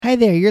Hi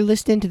there, you're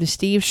listening to the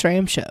Steve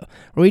Schramm Show,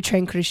 where we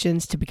train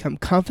Christians to become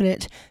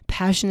confident,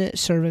 passionate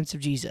servants of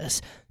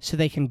Jesus so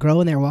they can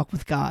grow in their walk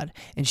with God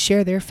and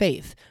share their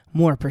faith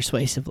more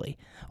persuasively.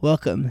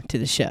 Welcome to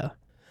the show.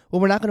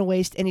 Well, we're not going to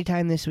waste any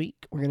time this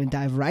week. We're going to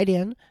dive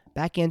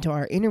back into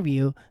our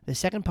interview, the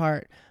second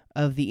part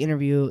of the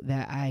interview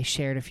that I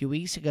shared a few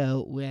weeks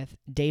ago with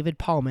David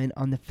Paulman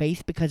on the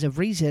Faith Because of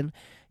Reason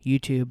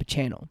YouTube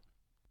channel.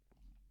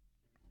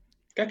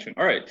 Gotcha.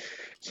 All right.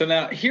 So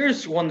now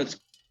here's one that's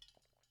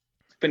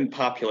been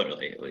popular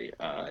lately.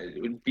 It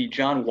would be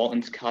John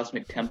Walton's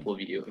cosmic temple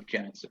view of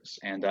Genesis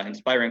and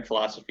inspiring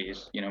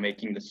philosophies,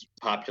 making this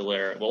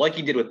popular, well, like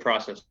he did with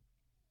process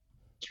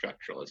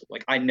structuralism.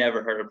 Like, I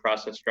never heard of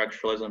process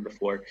structuralism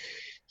before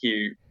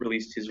he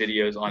released his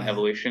videos on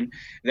evolution. And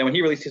then when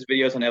he released his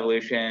videos on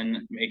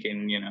evolution,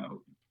 making,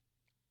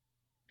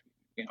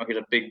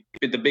 here's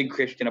the big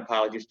Christian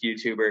apologist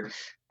YouTuber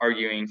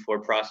arguing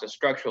for process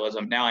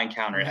structuralism. Now I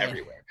encounter it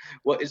everywhere.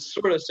 Well, it's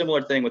sort of a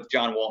similar thing with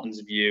John Walton's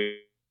view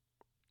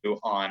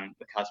on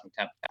the cosmic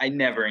temple. I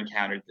never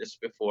encountered this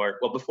before.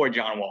 Well, before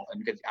John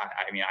Walton, because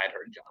I'd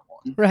heard John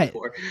Walton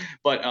before.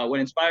 But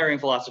when Inspiring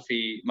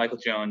Philosophy, Michael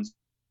Jones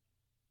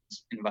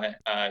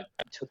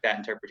took that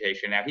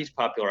interpretation. Now he's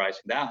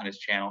popularizing that on his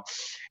channel,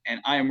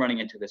 and I am running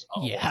into this a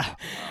lot.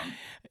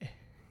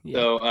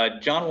 So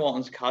John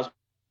Walton's cosmic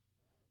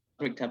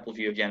temple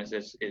view of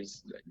Genesis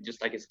is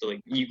just like,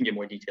 you can get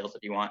more details if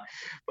you want,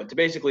 but to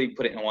basically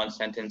put it in one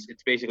sentence,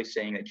 it's basically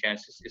saying that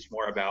Genesis is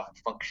more about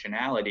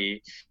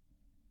functionality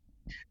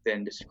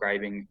than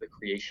describing the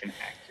creation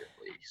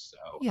accurately. So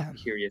I'm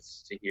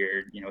curious to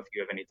hear, if you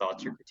have any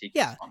thoughts or critiques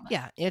on that.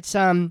 Yeah, it's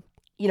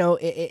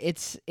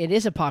it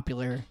is a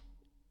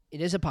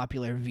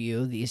popular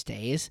view these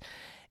days,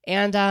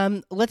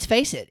 and let's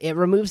face it, it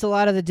removes a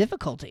lot of the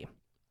difficulty.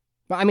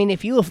 I mean,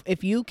 if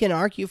you can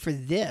argue for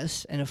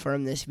this and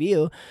affirm this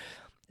view,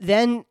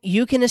 then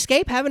you can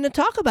escape having to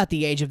talk about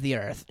the age of the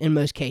earth in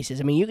most cases.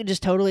 I mean, you could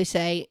just totally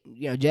say,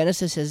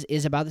 Genesis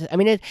is about this. I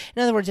mean, in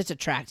other words, it's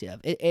attractive.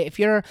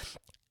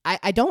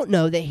 I don't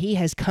know that he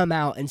has come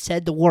out and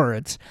said the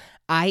words,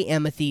 "I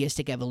am a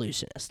theistic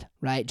evolutionist,"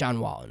 right? John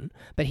Walton.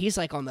 But he's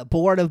like on the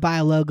board of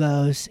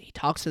Biologos. He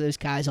talks to those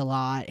guys a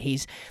lot.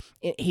 He's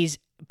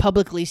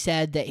publicly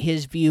said that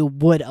his view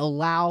would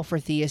allow for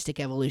theistic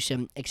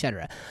evolution,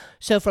 etc.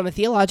 So from a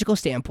theological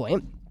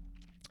standpoint,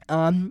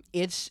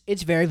 it's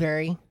very,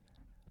 very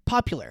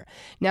popular.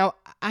 Now,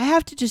 I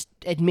have to just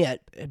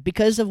admit,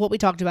 because of what we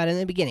talked about in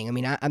the beginning, I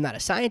mean, I'm not a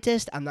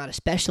scientist, I'm not a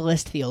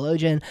specialist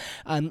theologian.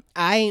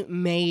 I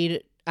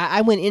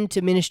went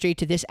into ministry,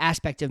 to this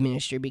aspect of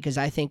ministry, because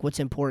I think what's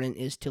important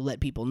is to let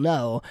people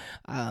know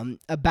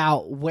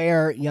about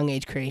where young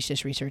age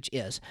creationist research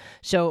is.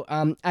 So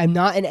I'm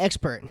not an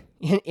expert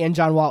in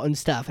John Walton's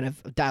stuff, and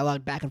I've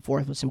dialogued back and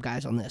forth with some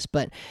guys on this.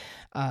 But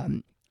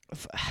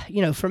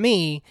for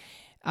me,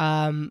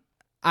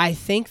 I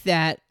think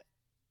that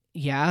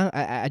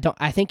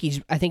I think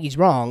he's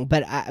wrong,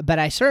 but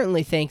I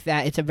certainly think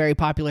that it's a very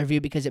popular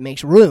view because it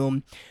makes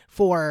room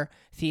for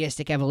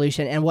theistic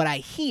evolution. And what I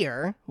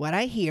hear,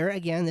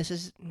 again, this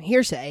is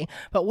hearsay,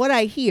 but what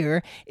I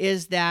hear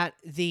is that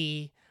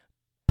the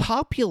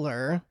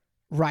popular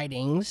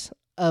writings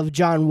of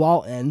John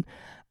Walton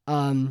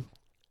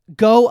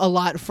go a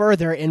lot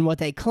further in what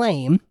they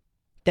claim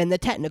than the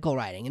technical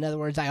writing. In other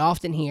words, I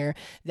often hear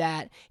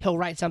that he'll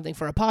write something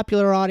for a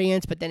popular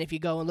audience, but then if you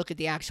go and look at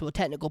the actual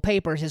technical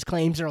papers, his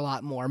claims are a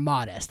lot more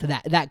modest.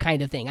 That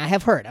kind of thing. I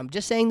have heard. I'm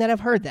just saying that I've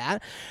heard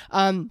that.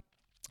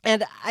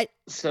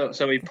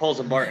 So he pulls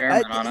a Bart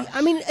Ehrman on us.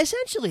 I mean,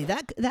 essentially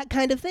that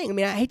kind of thing. I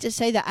mean, I hate to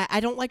say that. I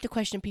don't like to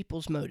question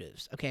people's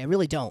motives. Okay, I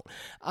really don't.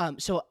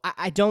 So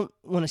I don't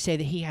want to say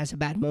that he has a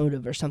bad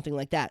motive or something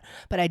like that.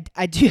 But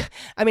I do.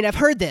 I mean, I've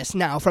heard this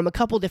now from a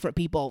couple different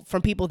people,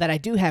 from people that I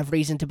do have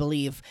reason to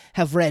believe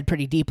have read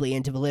pretty deeply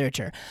into the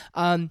literature.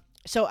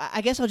 So I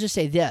guess I'll just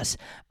say this.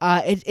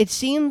 It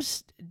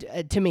seems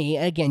to me,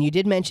 again, you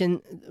did mention,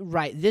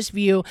 right, this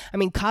view, I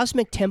mean,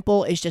 cosmic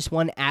temple is just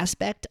one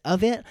aspect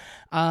of it.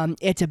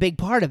 It's a big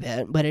part of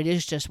it, but it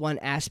is just one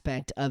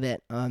aspect of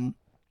it.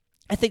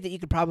 I think that you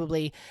could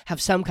probably have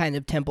some kind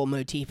of temple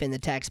motif in the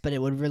text, but it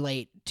would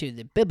relate to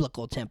the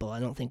biblical temple. I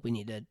don't think we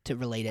need to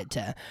relate it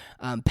to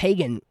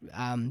pagan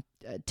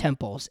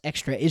temples,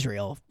 extra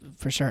Israel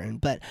for certain.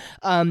 But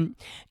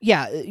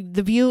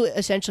the view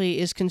essentially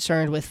is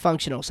concerned with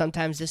functional.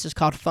 Sometimes this is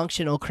called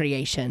functional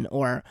creation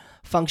or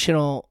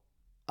functional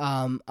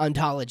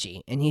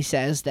ontology. And he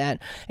says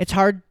that it's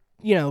hard,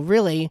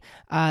 really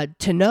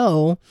to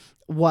know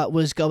what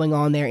was going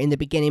on there in the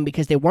beginning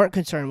because they weren't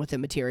concerned with the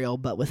material,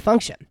 but with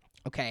function.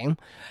 Okay.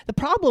 The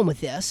problem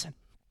with this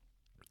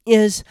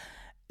is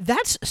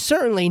that's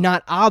certainly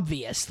not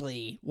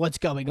obviously what's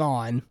going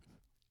on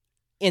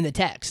in the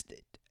text.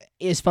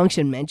 Is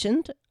function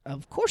mentioned?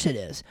 Of course it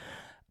is.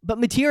 But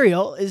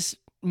material is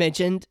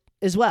mentioned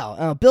as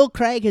well. Bill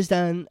Craig has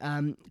done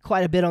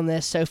quite a bit on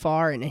this so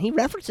far, and he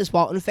references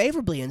Walton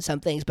favorably in some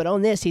things, but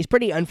on this, he's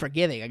pretty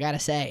unforgiving, I gotta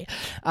say.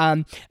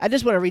 I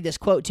just want to read this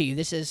quote to you.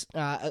 This is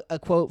a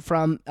quote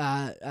from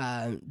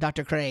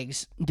Dr.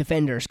 Craig's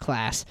Defenders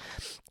class.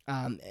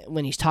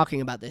 When he's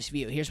talking about this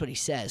view. Here's what he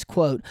says,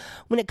 quote,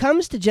 "When it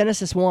comes to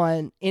Genesis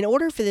 1, in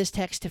order for this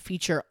text to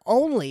feature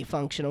only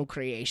functional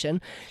creation,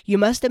 you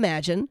must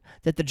imagine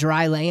that the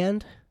dry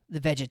land,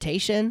 the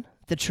vegetation,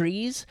 the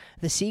trees,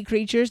 the sea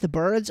creatures, the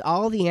birds,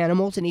 all the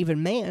animals, and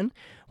even man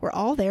were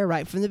all there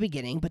right from the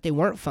beginning, but they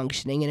weren't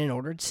functioning in an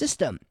ordered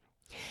system.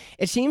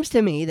 It seems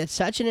to me that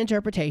such an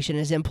interpretation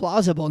is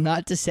implausible,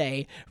 not to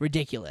say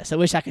ridiculous." I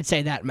wish I could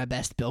say that in my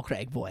best Bill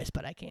Craig voice,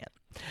 but I can't.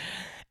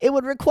 "It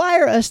would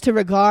require us to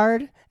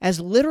regard as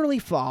literally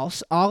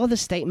false all of the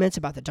statements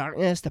about the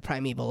darkness, the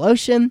primeval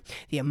ocean,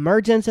 the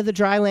emergence of the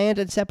dry land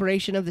and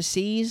separation of the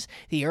seas,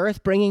 the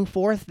earth bringing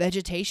forth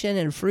vegetation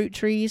and fruit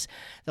trees,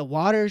 the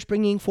waters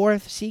bringing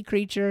forth sea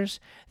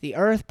creatures, the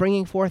earth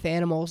bringing forth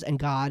animals, and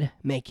God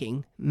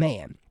making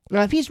man."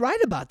 Now, if he's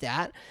right about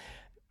that,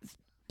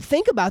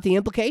 think about the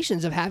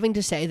implications of having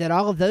to say that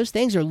all of those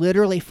things are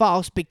literally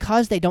false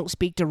because they don't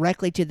speak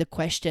directly to the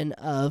question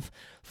of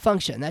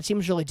function. That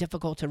seems really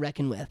difficult to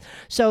reckon with.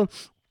 So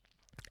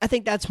I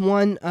think that's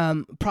one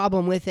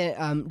problem with it.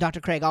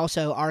 Dr. Craig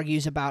also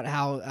argues about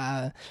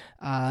how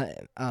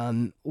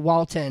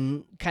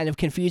Walton kind of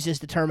confuses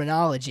the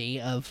terminology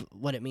of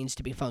what it means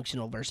to be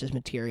functional versus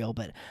material,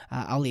 but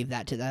I'll leave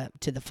that to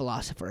the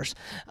philosophers.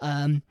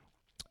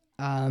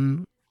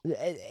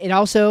 It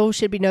also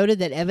should be noted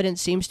that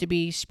evidence seems to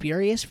be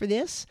spurious for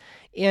this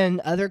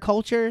in other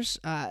cultures.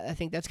 I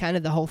think that's kind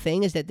of the whole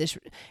thing, is that this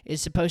is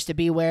supposed to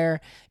be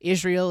where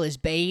Israel is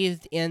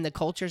bathed in the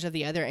cultures of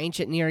the other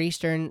ancient Near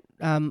Eastern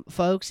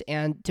folks.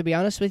 And to be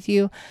honest with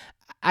you,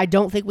 I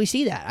don't think we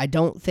see that. I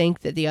don't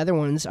think that the other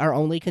ones are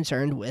only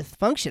concerned with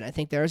function. I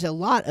think there's a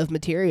lot of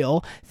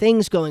material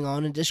things going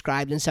on and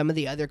described in some of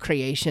the other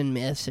creation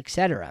myths,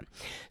 etc.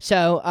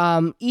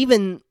 So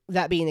even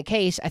that being the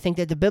case, I think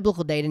that the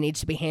biblical data needs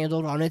to be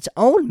handled on its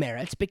own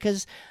merits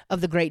because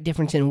of the great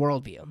difference in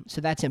worldview. So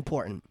that's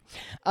important.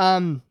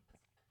 The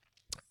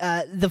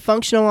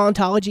functional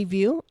ontology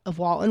view of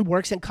Walton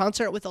works in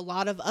concert with a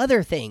lot of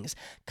other things.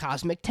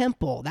 Cosmic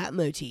temple, that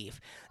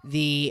motif.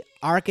 The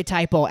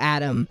archetypal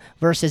Adam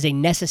versus a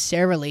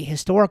necessarily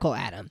historical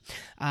Adam.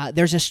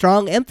 There's a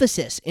strong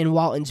emphasis in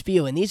Walton's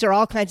view, and these are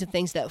all kinds of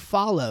things that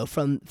follow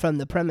from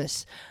the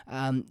premise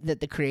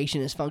that the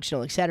creation is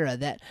functional, etc.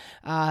 That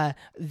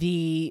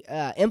the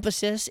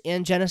emphasis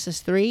in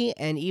Genesis 3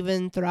 and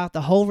even throughout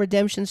the whole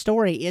redemption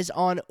story is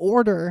on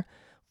order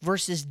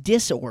versus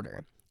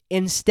disorder,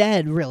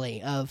 instead,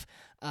 really, of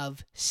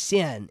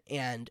sin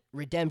and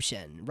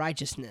redemption,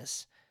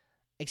 righteousness,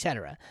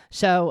 etc.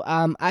 So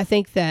I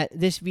think that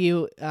this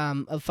view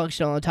of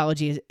functional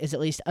ontology is at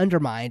least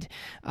undermined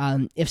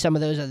if some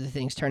of those other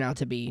things turn out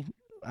to be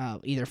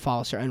either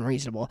false or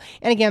unreasonable.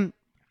 And again,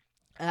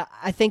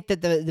 I think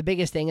that the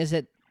biggest thing is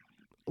that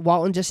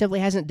Walton just simply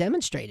hasn't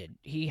demonstrated.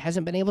 He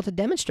hasn't been able to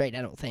demonstrate,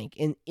 I don't think,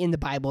 in the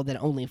Bible that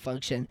only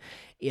function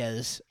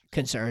is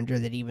concerned, or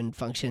that even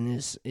function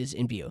is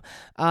in view.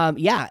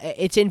 Yeah,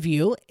 it's in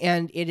view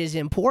and it is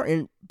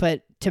important,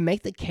 but to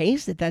make the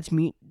case that that's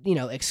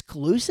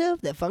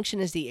exclusive, that function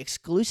is the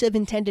exclusive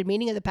intended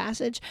meaning of the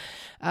passage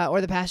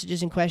or the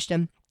passages in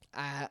question,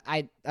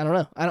 I don't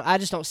know. I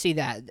just don't see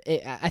that.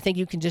 I think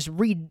you can just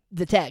read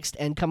the text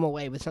and come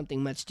away with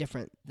something much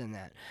different than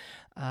that.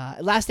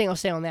 Last thing I'll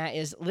say on that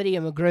is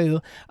Lydia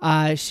McGrew.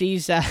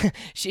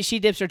 She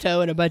dips her toe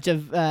in a bunch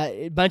of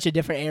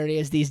different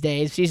areas these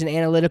days. She's an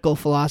analytical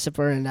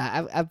philosopher, and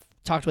I've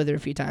talked with her a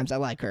few times. I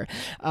like her.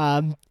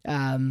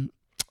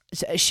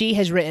 So she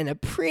has written a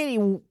pretty.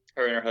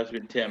 Her and her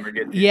husband Tim are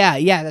good.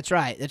 Yeah, that's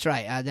right.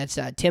 That's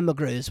Tim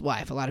McGrew's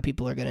wife. A lot of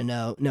people are going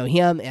to know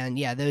him, and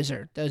yeah, those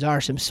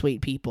are some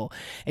sweet people.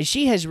 And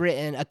she has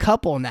written a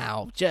couple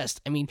now. I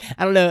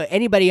don't know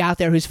anybody out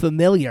there who's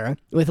familiar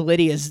with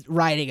Lydia's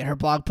writing and her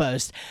blog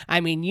post.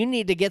 I mean, you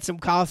need to get some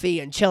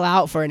coffee and chill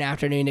out for an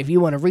afternoon if you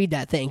want to read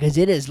that thing, because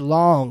it is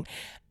long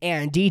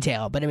and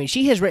detailed. But I mean,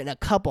 she has written a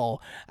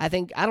couple. I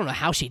don't know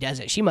how she does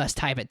it. She must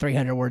type at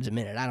 300 words a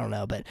minute. I don't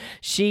know, but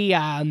she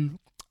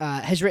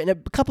has written a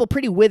couple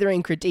pretty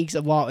withering critiques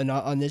of Walton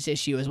on this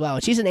issue as well.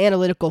 She's an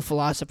analytical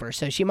philosopher,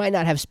 so she might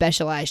not have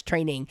specialized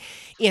training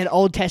in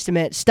Old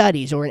Testament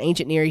studies or in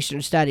ancient Near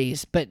Eastern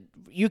studies, but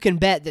you can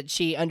bet that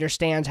she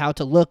understands how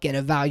to look and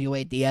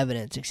evaluate the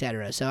evidence,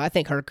 etc. So I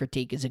think her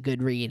critique is a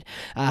good read.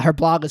 Her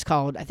blog is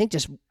called, I think,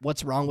 just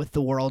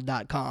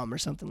what'swrongwiththeworld.com or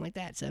something like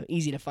that. So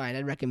easy to find.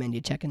 I'd recommend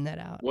you checking that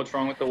out. What's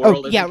Wrong with the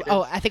World?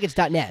 I think it's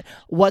 .net.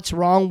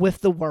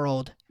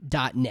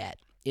 What'swrongwiththeworld.net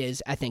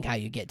is, I think, how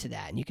you get to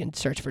that. And you can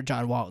search for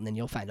John Walton, and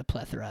you'll find a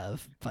plethora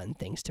of fun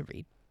things to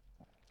read.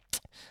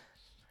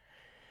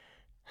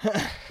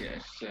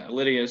 Yes,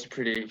 Lydia's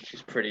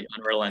she's pretty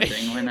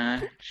unrelenting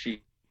when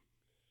she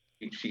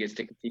gets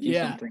to critique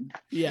something.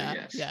 Yeah,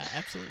 yes. Yeah,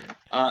 absolutely.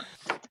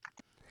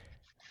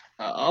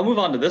 I'll move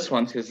on to this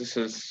one, because this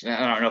is,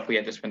 I don't know if we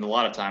have to spend a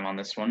lot of time on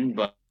this one,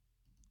 but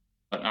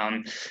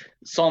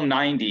Psalm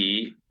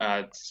 90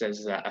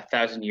 says that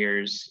 1,000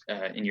 years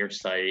in your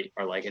sight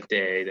are like a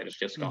day that has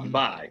just gone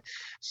by.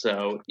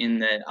 So in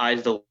the eyes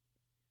of the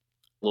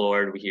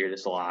Lord, we hear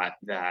this a lot,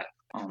 that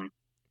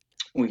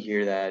we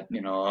hear that,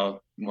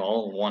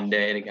 well, one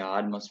day to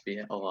God must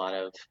be a lot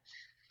of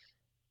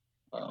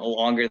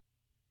longer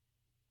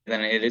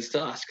than it is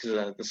to us,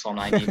 because the Psalm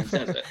 90 even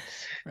says it.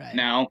 Right.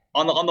 Now,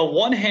 on the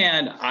one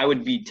hand, I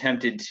would be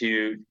tempted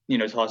to,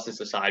 toss this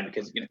aside,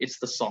 because it's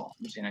the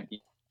Psalms.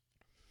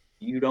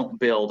 You don't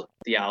build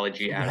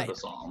theology out of the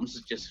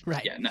Psalms. Just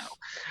no.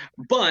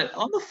 But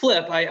on the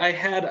flip, I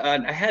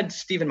had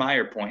Stephen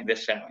Meyer point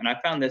this out, and I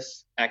found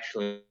this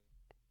actually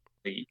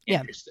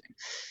interesting.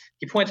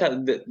 He points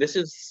out that this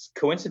is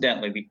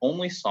coincidentally the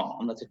only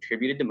psalm that's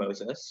attributed to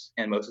Moses,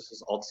 and Moses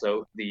is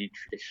also the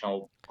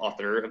traditional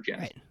author of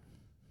Genesis.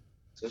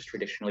 Is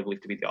traditionally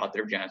believed to be the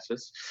author of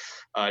Genesis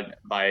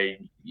by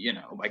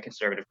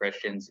conservative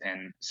Christians,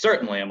 and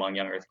certainly among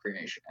young Earth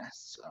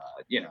creationists.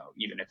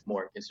 Even if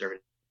more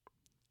conservative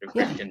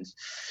Christians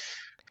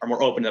are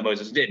more open than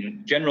Moses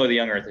didn't, generally the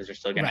young Earthers are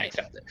still going to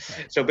accept it.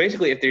 Right. So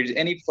basically, if there's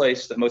any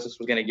place that Moses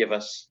was going to give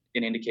us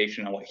an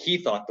indication on what he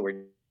thought the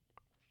word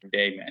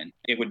day meant,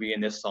 it would be in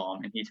this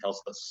psalm, and he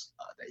tells us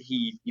that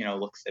he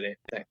looks at it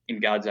that in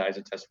God's eyes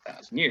it says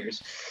 1,000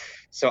 years.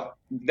 So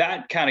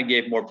that kind of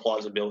gave more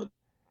plausibility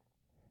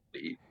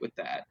with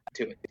that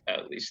to it,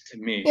 at least to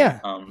me.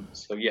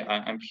 So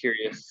I'm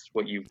curious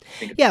what you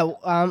think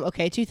about that.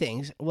 Okay, two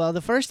things. Well,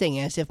 the first thing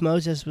is, if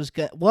Moses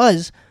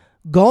was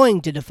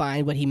going to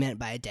define what he meant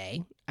by a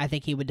day, I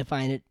think he would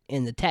define it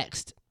in the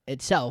text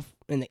itself,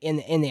 in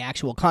the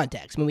actual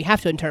context. I mean, we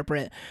have to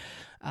interpret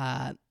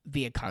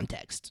via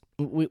context.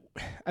 We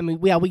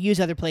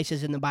use other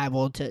places in the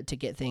Bible to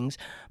get things,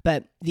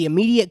 but the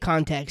immediate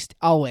context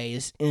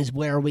always is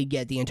where we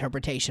get the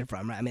interpretation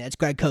from, right? I mean, that's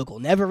Greg Kokel.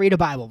 Never read a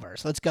Bible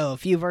verse. Let's go a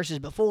few verses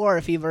before,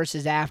 a few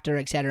verses after,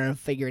 etc., and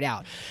figure it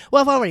out.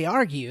 Well, I've already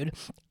argued.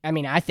 I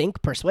mean, I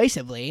think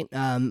persuasively.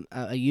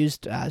 I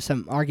used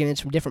some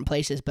arguments from different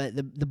places, but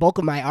the bulk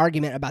of my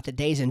argument about the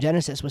days in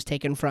Genesis was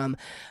taken from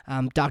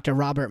Dr.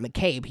 Robert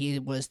McCabe. He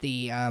was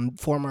the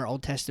former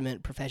Old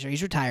Testament professor.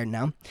 He's retired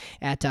now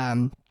at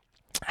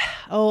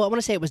I want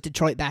to say it was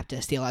Detroit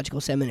Baptist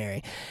Theological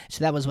Seminary.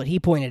 So that was what he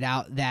pointed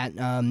out, that,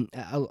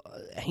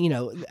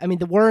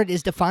 the word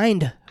is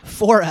defined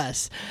for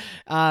us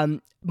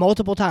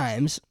multiple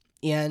times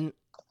in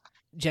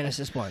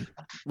Genesis 1.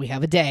 We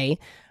have a day.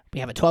 We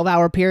have a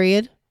 12-hour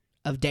period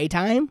of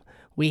daytime.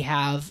 We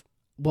have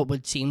what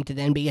would seem to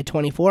then be a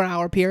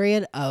 24-hour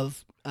period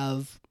of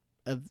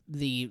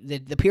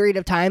the period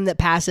of time that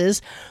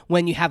passes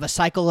when you have a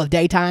cycle of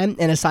daytime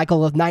and a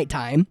cycle of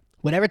nighttime.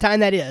 Whatever time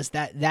that is,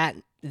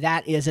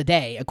 that is a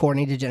day,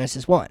 according to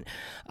Genesis 1.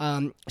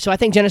 So I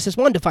think Genesis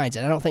 1 defines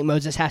it. I don't think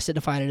Moses has to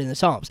define it in the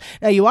Psalms.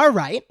 Now, you are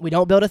right. We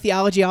don't build a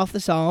theology off the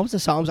Psalms. The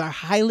Psalms are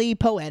highly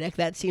poetic.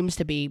 That seems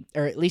to be,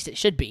 or at least it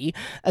should be,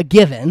 a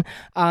given.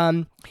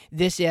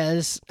 This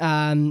is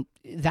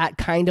that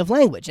kind of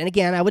language. And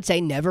again, I would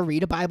say never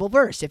read a Bible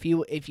verse. If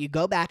you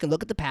go back and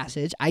look at the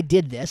passage, I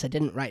did this. I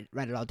didn't write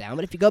it all down,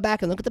 but if you go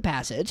back and look at the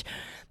passage,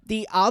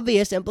 the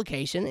obvious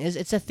implication is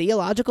it's a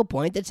theological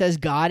point that says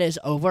God is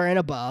over and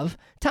above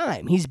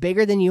time. He's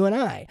bigger than you and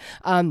I.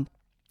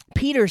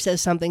 Peter says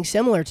something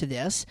similar to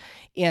this.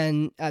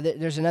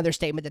 There's another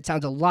statement that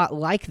sounds a lot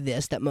like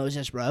this that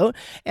Moses wrote.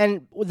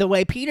 And the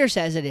way Peter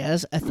says it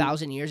is,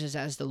 1,000 years is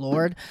as the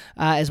Lord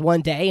as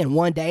one day, and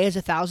one day is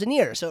 1,000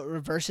 years. So it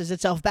reverses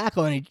itself back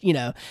on it.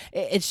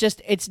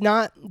 It's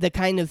not the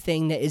kind of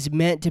thing that is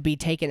meant to be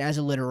taken as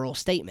a literal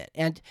statement.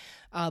 And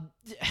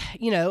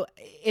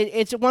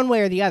it's one way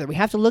or the other. We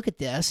have to look at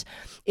this.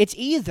 It's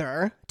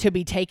either to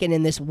be taken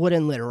in this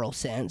wooden literal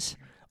sense,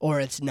 or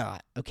it's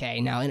not.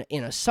 Okay, now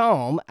in a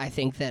psalm, I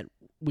think that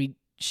we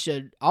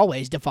should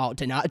always default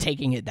to not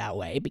taking it that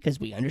way,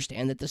 because we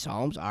understand that the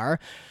Psalms are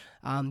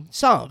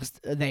songs.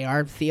 They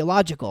are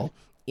theological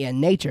in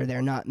nature.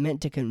 They're not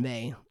meant to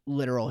convey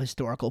literal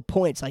historical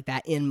points like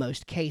that in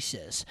most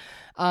cases.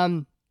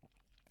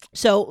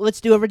 So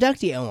let's do a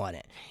reductio on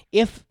it.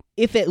 If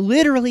it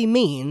literally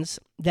means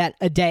that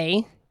a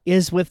day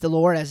is with the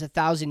Lord as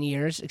 1,000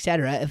 years,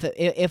 etc.,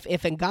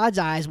 if in God's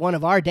eyes one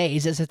of our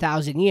days is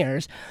 1,000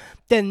 years,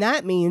 then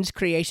that means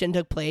creation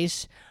took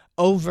place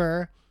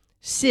over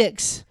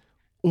 6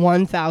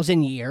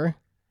 1,000-year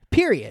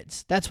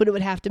periods. That's what it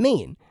would have to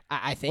mean,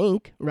 I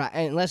think, right?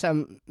 Unless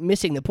I'm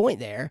missing the point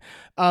there.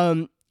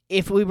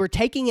 If we were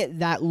taking it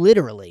that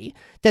literally,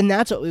 then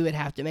that's what we would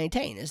have to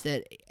maintain, is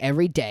that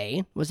every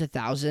day was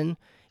 1,000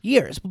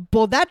 years.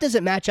 Well, that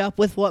doesn't match up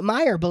with what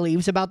Meyer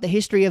believes about the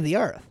history of the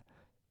earth.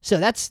 So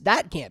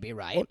that can't be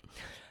right.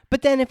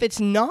 But then if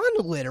it's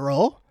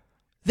non-literal,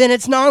 then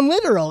it's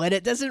non-literal, and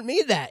it doesn't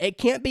mean that. It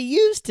can't be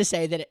used to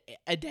say that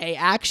a day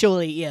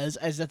actually is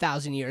as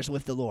 1,000 years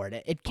with the Lord.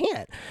 It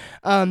can't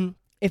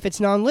if it's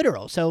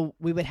non-literal. So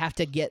we would have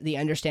to get the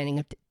understanding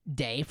of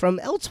day from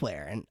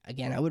elsewhere. And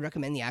again, I would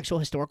recommend the actual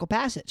historical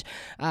passage.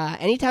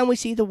 Anytime we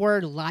see the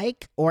word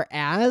like or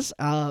as,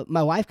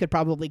 my wife could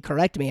probably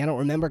correct me. I don't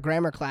remember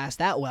grammar class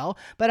that well,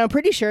 but I'm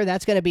pretty sure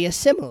that's going to be a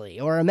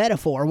simile or a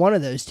metaphor, one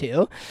of those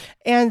two.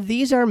 And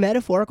these are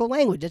metaphorical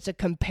language. It's a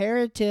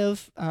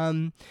comparative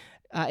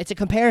it's a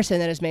comparison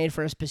that is made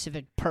for a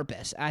specific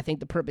purpose. I think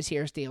the purpose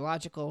here is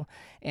theological,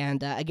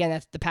 and again,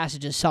 that's the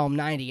passage is Psalm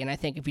 90, and I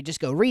think if you just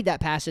go read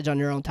that passage on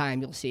your own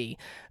time, you'll see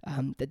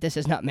that this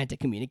is not meant to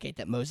communicate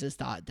that Moses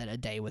thought that a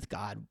day with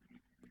God,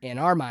 in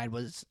our mind,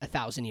 was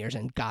 1,000 years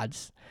in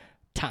God's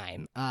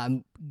time.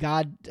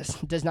 God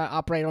does not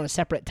operate on a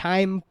separate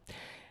time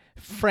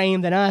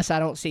frame than us. I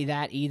don't see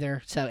that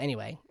either. So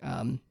anyway,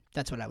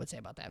 that's what I would say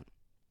about that.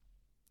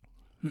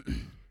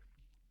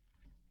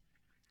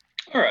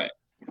 All right.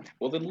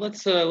 Well, then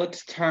let's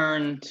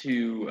turn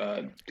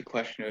to the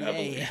question of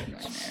evolution.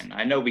 And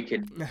I know we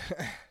could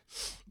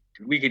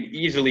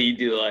easily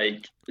do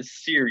like a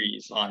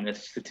series on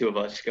this, the two of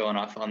us going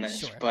off on this.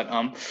 Sure. But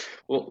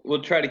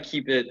we'll try to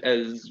keep it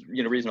as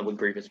reasonably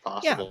brief as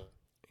possible.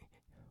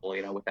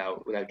 Yeah.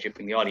 Without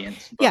jipping the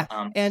audience. But,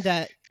 and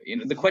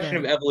the question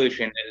of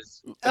evolution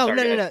is. Oh,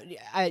 sorry,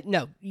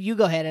 no. You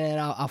go ahead and then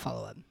I'll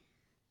follow up.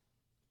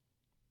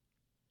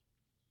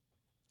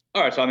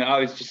 All right, so I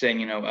was just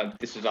saying,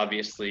 this is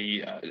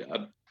obviously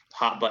a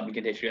hot button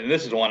contention, and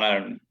this is one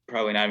I'm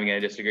probably not even going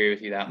to disagree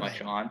with you that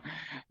much on,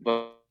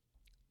 but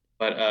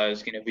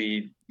it's going to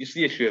be just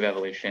the issue of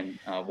evolution.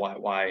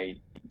 Why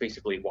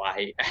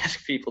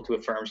ask people to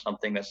affirm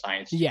something that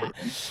science is proven?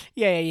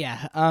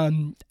 Yeah.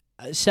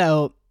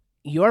 So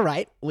you're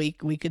right. We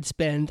could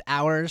spend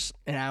hours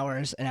and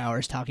hours and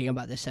hours talking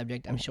about this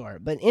subject, I'm sure.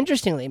 But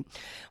interestingly,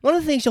 one of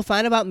the things you'll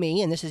find about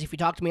me, and this is if you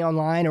talk to me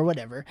online or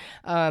whatever,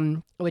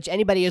 which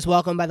anybody is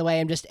welcome, by the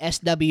way. I'm just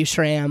SW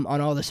Schramm on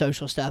all the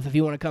social stuff. If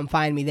you want to come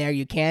find me there,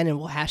 you can, and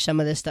we'll hash some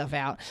of this stuff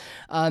out.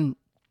 I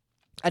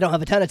don't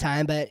have a ton of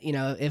time, but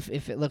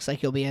if it looks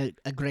like you'll be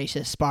a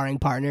gracious sparring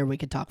partner, we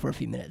could talk for a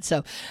few minutes.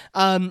 So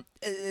I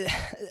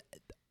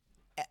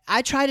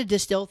try to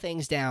distill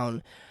things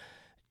down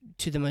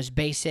to the most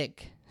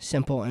basic,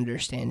 simple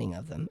understanding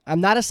of them.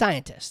 I'm not a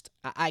scientist.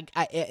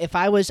 If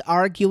I was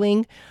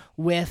arguing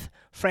with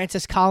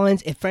Francis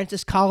Collins, if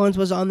Francis Collins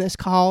was on this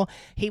call,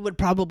 he would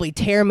probably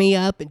tear me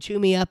up and chew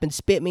me up and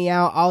spit me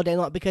out all day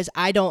long because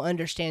I don't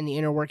understand the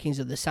inner workings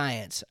of the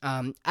science.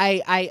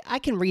 I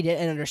can read it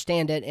and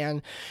understand it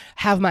and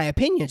have my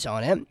opinions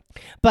on it,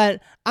 but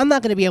I'm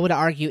not going to be able to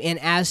argue in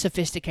as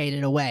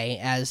sophisticated a way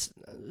as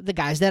the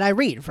guys that I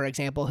read, for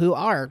example, who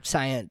are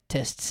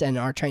scientists and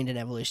are trained in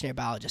evolutionary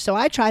biologists. So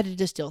I try to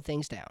distill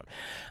things down.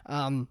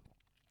 And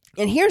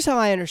here's how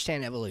I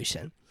understand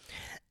evolution.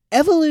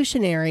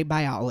 Evolutionary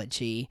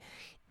biology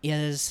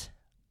is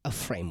a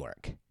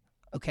framework,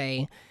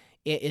 okay?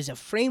 It is a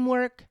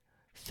framework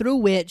through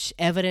which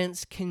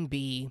evidence can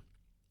be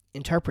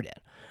interpreted.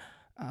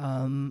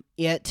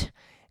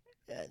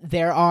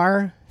 There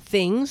are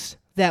things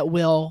that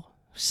will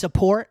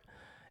support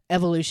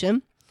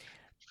evolution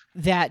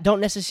that don't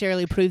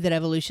necessarily prove that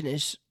evolution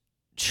is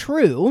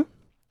true,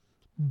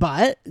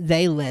 but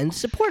they lend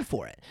support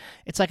for it.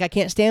 It's like I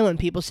can't stand when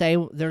people say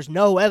there's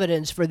no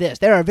evidence for this.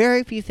 There are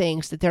very few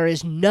things that there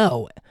is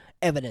no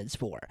evidence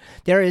for.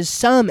 There is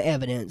some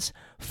evidence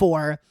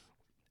for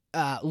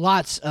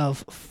lots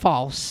of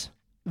false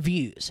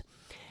views.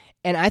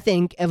 And I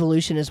think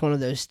evolution is one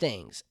of those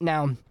things.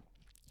 Now,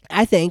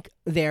 I think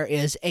there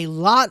is a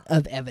lot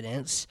of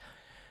evidence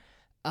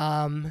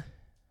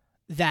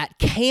that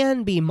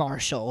can be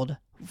marshaled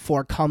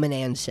for common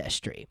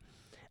ancestry.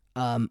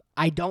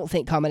 I don't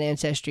think common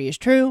ancestry is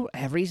true. I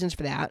have reasons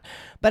for that.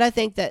 But I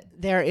think that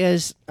there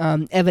is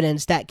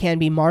evidence that can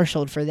be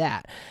marshaled for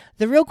that.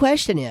 The real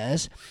question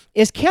is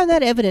can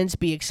that evidence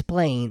be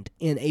explained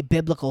in a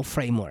biblical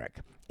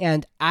framework?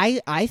 And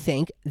I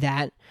think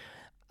that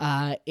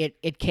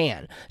it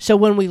can. So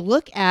when we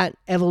look at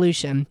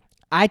evolution,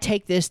 I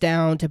take this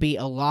down to be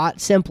a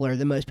lot simpler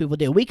than most people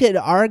do. We could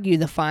argue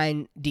the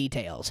fine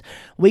details.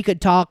 We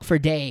could talk for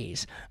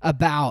days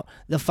about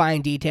the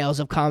fine details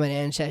of common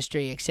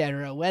ancestry,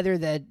 etc. Whether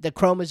the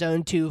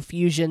chromosome 2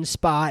 fusion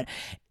spot,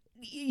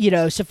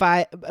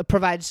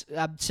 provides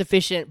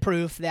sufficient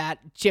proof that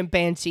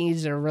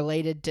chimpanzees are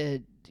related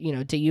to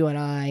you and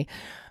I,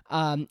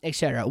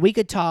 etc. We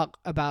could talk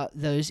about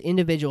those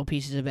individual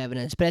pieces of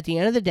evidence, but at the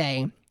end of the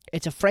day,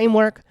 it's a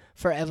framework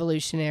for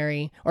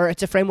evolutionary, or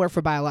it's a framework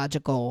for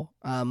biological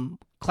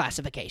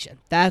classification.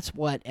 That's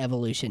what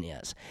evolution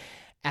is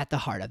at the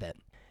heart of it.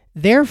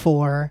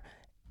 Therefore,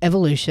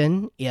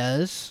 evolution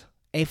is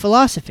a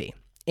philosophy.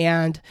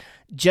 And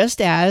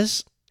just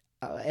as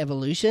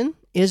evolution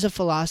is a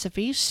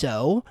philosophy,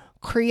 so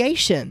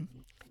creation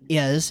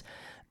is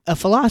a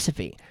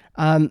philosophy.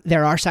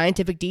 There are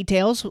scientific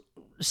details,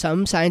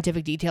 some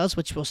scientific details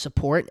which will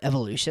support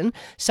evolution.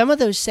 Some of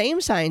those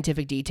same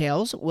scientific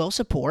details will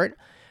support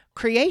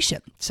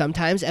creation.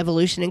 Sometimes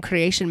evolution and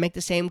creation make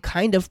the same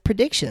kind of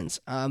predictions,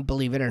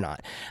 believe it or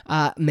not.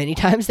 Many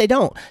times they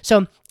don't.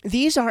 So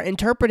these are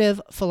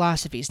interpretive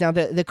philosophies. Now,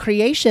 the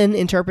creation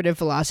interpretive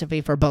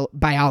philosophy for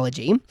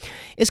biology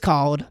is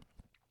called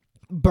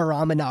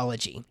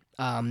baraminology.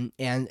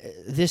 And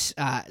this,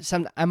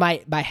 I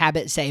might by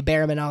habit say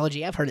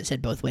baraminology. I've heard it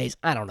said both ways.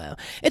 I don't know.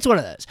 It's one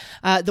of those.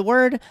 The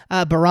word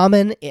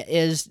baramin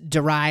is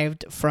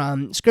derived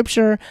from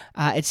Scripture.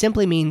 It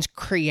simply means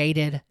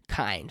created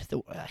kind.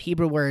 The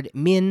Hebrew word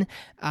min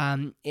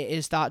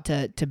is thought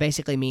to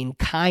basically mean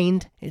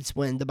kind. It's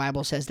when the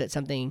Bible says that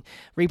something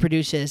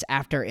reproduces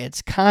after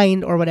its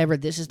kind or whatever.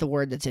 This is the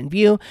word that's in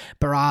view.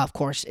 Bara, of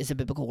course, is a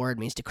biblical word,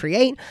 means to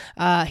create,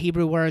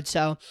 Hebrew word.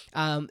 So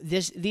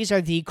these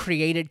are the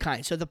created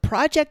kind. So the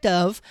project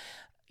of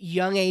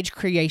young age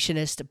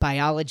creationist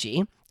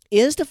biology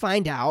is to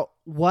find out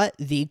what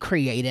the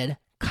created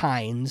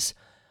kinds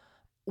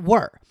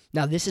were.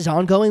 Now, this is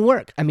ongoing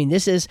work. I mean,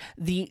 this is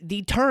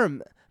the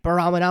term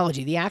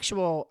baraminology, the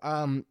actual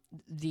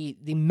the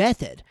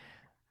method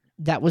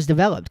that was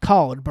developed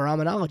called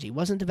baraminology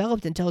wasn't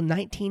developed until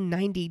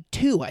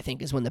 1992, I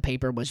think, is when the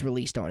paper was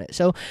released on it.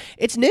 So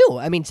it's new.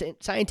 I mean, in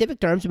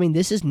scientific terms, I mean,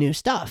 this is new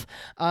stuff.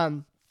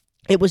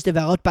 It was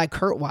developed by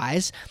Kurt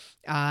Wise,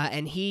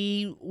 and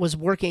he was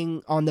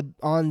working on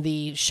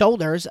the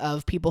shoulders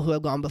of people who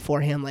have gone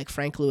before him, like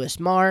Frank Lewis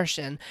Marsh,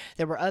 and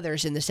there were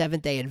others in the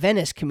Seventh-day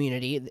Adventist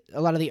community.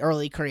 A lot of the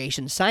early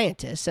creation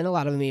scientists, and a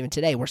lot of them even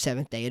today, were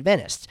Seventh-day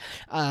Adventists.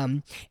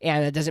 And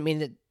it doesn't mean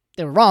that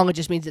they were wrong. It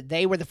just means that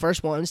they were the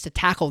first ones to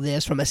tackle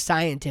this from a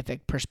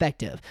scientific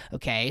perspective.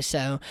 Okay,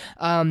 so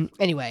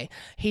anyway,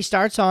 he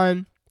starts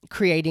on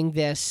creating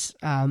this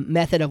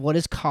method of what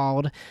is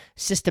called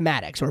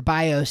systematics or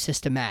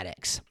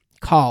biosystematics,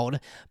 called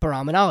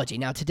baraminology.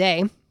 Now,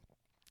 today,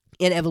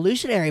 in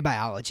evolutionary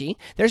biology,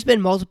 there's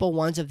been multiple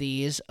ones of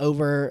these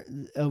over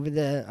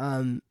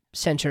the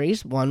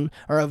centuries,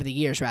 over the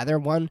years rather.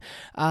 One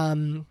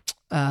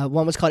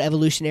was called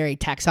evolutionary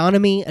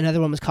taxonomy, another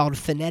one was called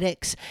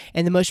phonetics,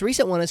 and the most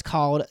recent one is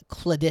called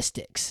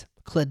cladistics.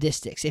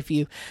 If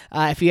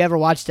you ever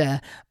watched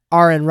a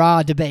R.N.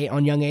 Ra debate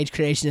on young age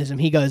creationism,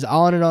 he goes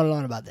on and on and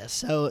on about this.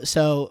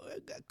 So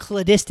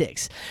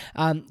cladistics.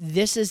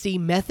 This is the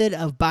method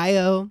of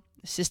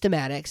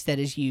biosystematics that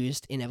is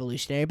used in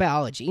evolutionary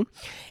biology,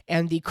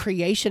 and the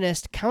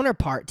creationist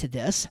counterpart to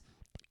this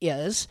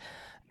is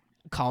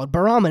called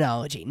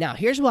baraminology. Now,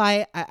 here's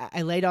why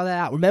I laid all that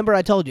out. Remember,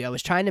 I told you I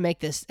was trying to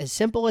make this as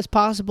simple as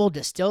possible,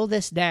 distill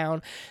this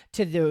down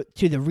to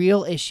the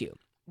real issue.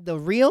 The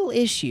real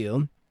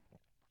issue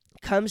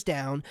comes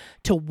down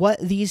to what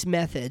these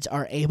methods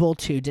are able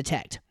to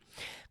detect.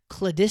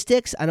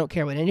 Cladistics, I don't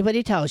care what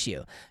anybody tells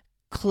you,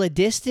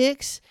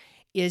 cladistics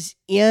is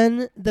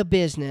in the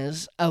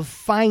business of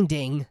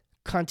finding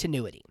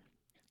continuity.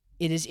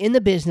 It is in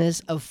the business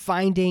of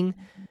finding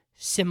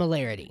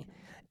similarity.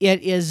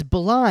 It is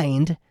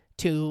blind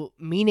to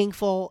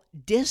meaningful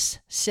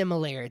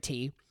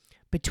dissimilarity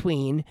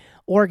between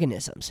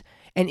organisms.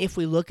 And if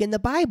we look in the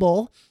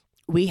Bible,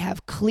 we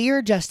have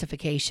clear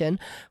justification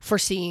for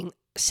seeing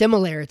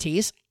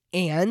similarities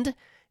and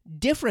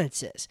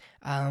differences.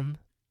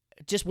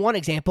 Just one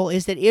example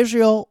is that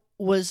Israel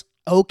was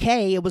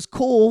okay, it was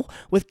cool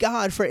with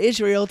God for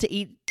Israel to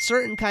eat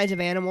certain kinds of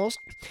animals,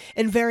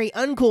 and very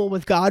uncool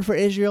with God for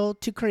Israel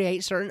to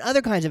create certain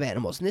other kinds of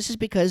animals. And this is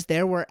because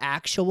there were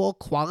actual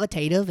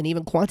qualitative and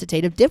even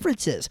quantitative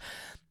differences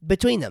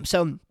between them.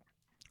 So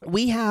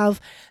we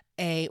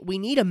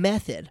need a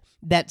method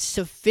that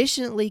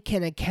sufficiently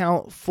can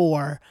account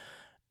for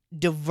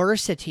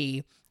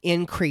diversity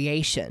in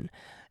creation.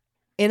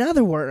 In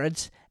other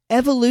words,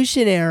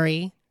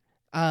 evolutionary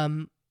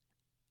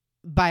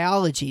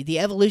biology, the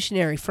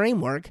evolutionary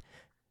framework,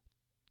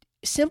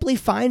 simply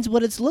finds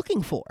what it's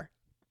looking for.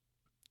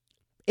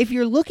 If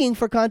you're looking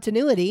for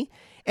continuity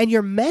and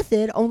your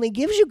method only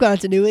gives you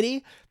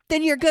continuity,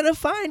 then you're going to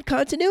find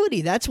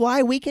continuity. That's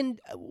why we can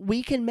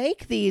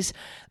make these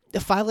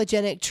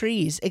phylogenetic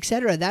trees,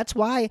 etc. That's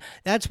why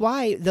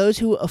those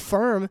who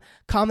affirm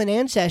common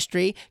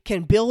ancestry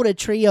can build a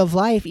tree of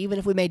life, even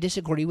if we may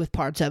disagree with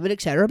parts of it,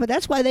 etc. But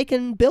that's why they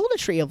can build a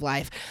tree of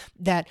life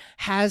that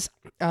has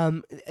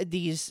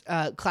these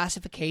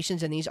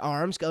classifications and these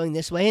arms going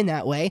this way and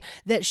that way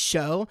that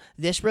show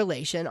this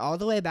relation all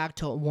the way back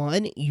to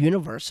one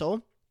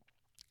universal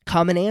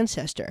common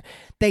ancestor.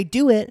 They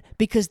do it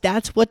because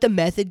that's what the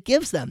method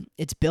gives them.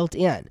 It's built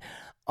in.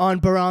 On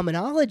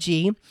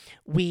baraminology,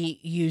 we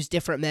use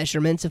different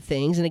measurements of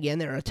things, and again,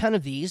 there are a ton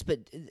of these, but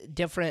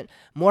different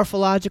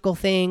morphological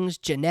things,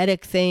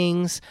 genetic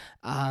things.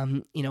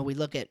 We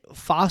look at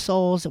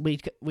fossils.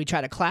 We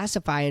try to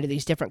classify into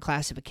these different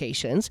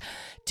classifications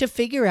to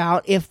figure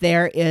out if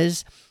there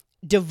is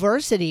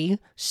diversity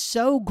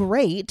so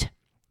great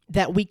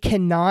that we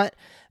cannot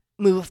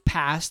move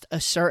past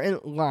a certain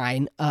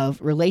line of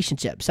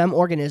relationship. Some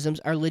organisms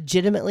are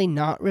legitimately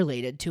not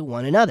related to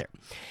one another,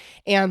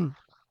 and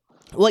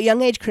what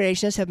young age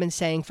creationists have been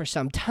saying for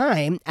some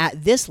time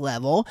at this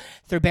level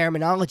through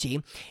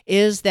baraminology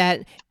is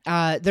that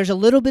there's a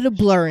little bit of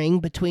blurring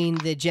between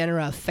the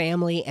genera of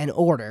family and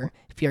order.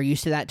 If you're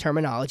used to that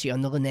terminology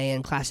on the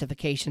Linnaean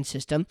classification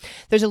system,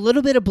 there's a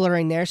little bit of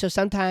blurring there. So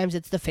sometimes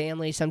it's the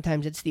family,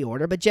 sometimes it's the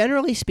order. But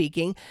generally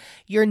speaking,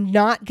 you're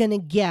not going to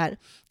get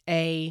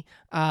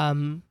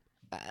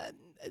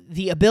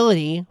the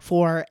ability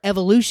for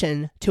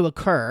evolution to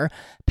occur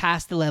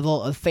past the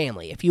level of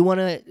family. If you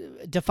want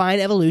to define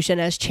evolution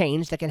as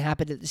change that can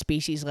happen at the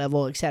species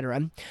level,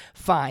 etc.,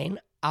 fine.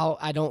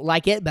 I don't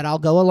like it, but I'll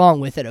go along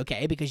with it,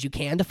 okay? Because you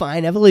can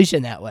define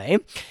evolution that way.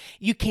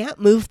 You can't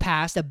move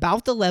past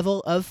about the level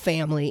of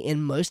family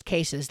in most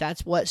cases.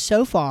 That's what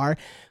so far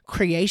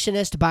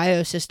creationist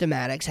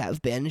biosystematics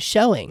have been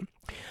showing.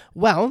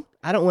 Well,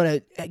 I don't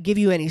want to give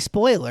you any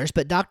spoilers,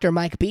 but Dr.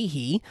 Mike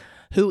Behe,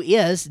 who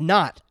is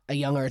not a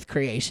young earth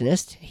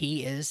creationist,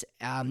 he is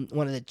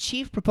one of the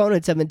chief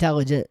proponents of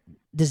intelligent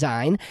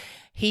design.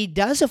 He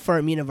does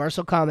affirm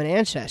universal common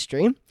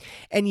ancestry,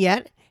 and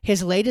yet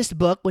his latest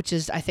book, which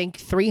is, I think,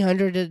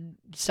 300 and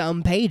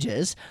some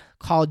pages,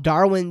 called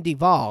Darwin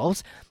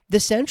Devolves, the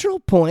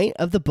central point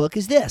of the book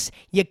is this: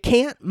 you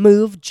can't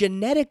move,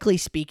 genetically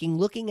speaking,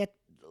 looking at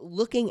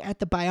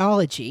the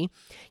biology,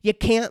 you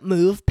can't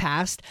move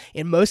past,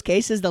 in most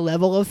cases, the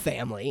level of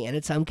family, and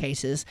in some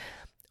cases,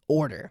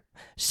 order.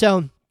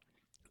 So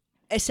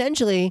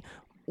essentially,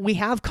 we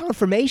have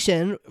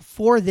confirmation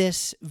for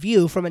this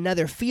view from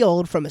another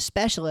field, from a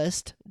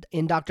specialist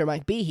in Dr.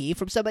 Mike Behe,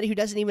 from somebody who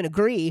doesn't even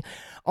agree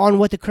on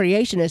what the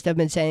creationists have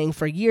been saying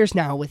for years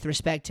now with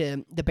respect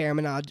to the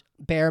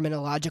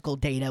baraminological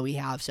data we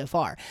have so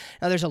far.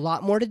 Now, there's a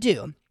lot more to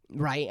do,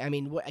 right? I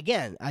mean,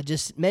 again, I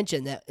just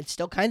mentioned that it's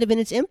still kind of in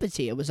its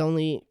infancy. It was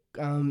only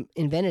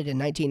invented in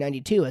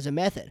 1992 as a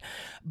method.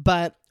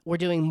 But we're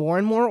doing more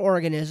and more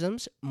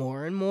organisms,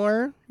 more and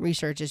more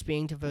research is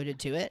being devoted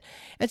to it.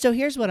 And so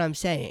here's what I'm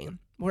saying.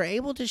 We're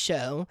able to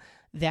show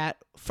that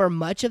for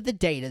much of the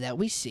data that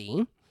we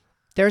see,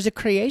 there's a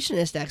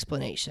creationist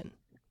explanation.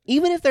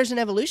 Even if there's an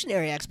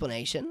evolutionary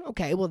explanation,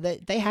 okay, well,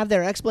 they have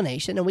their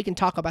explanation, and we can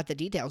talk about the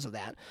details of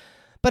that.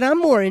 But I'm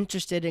more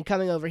interested in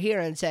coming over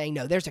here and saying,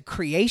 no, there's a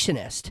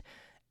creationist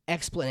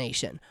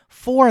explanation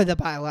for the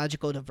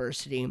biological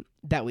diversity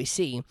that we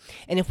see.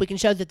 And if we can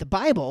show that the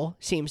Bible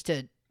seems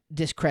to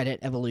discredit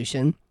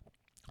evolution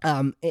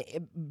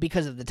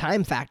because of the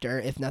time factor,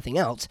 if nothing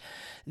else,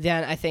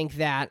 then I think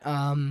that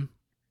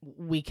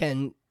we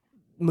can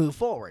move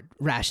forward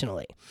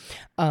rationally.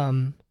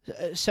 So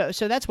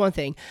that's one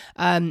thing.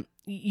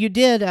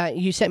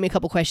 You sent me a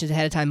couple questions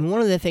ahead of time, and one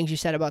of the things you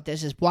said about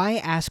this is, why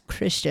ask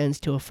Christians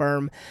to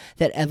affirm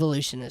that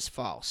evolution is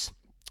false?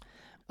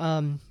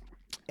 Do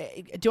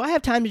I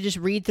have time to just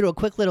read through a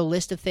quick little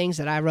list of things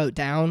that I wrote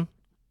down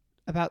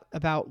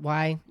about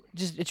why?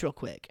 It's real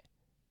quick.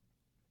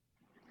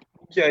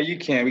 Yeah, you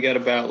can. We got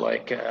about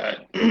like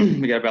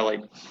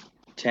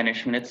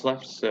 10-ish minutes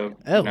left. So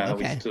okay.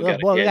 we still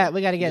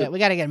we got to get it. We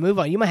got to get a move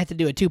on. You might have to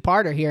do a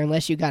 2-parter here,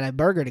 unless you got a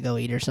burger to go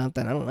eat or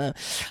something. I don't know.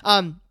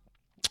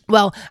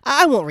 Well,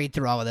 I won't read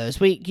through all of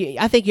those.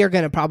 I think you're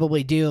going to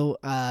probably do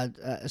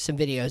some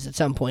videos at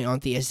some point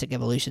on theistic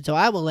evolution, so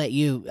I will let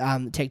you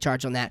take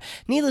charge on that.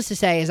 Needless to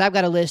say, is I've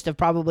got a list of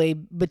probably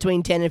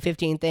between 10 and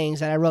 15 things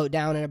that I wrote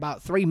down in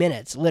about 3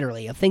 minutes,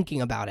 literally, of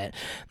thinking about it,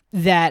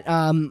 that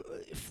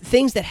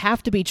things that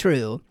have to be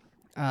true,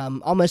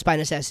 almost by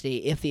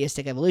necessity, if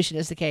theistic evolution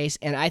is the case,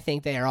 and I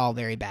think they are all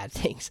very bad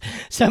things.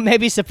 So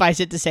maybe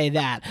suffice it to say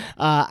that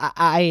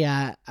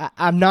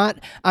I'm not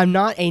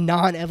a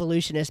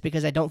non-evolutionist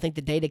because I don't think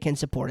the data can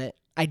support it.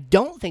 But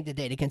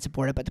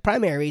the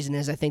primary reason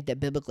is I think that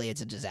biblically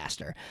it's a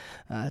disaster,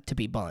 to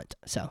be blunt.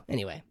 So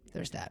anyway,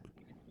 there's that.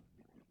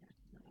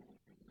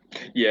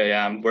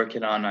 Yeah, I'm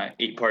working on an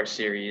 8-part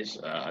series.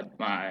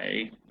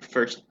 My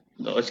first,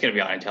 it's going to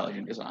be on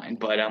intelligent design,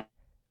 but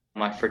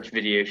my first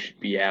video should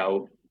be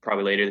out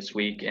probably later this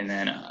week, and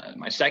then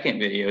my second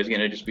video is going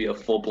to just be a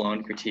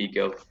full-blown critique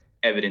of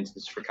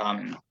evidences for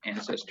common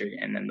ancestry,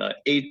 and then the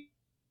 8th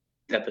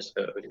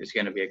episode is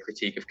going to be a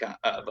critique of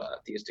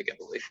theistic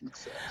evolution.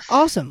 So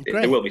awesome,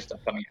 great. There will be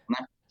stuff coming up on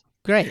that.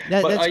 Great.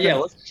 That's great. Yeah,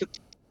 let's just,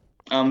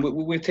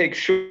 we take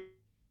short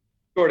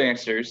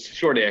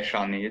answers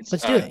on these.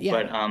 Let's do it.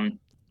 Yeah.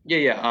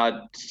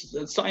 But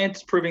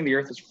science proving the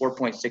Earth is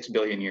 4.6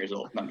 billion years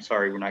old. I'm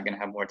sorry, we're not going to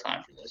have more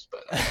time for this,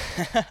 but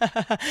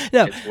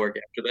no, it's work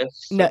after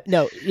this. So.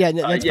 No,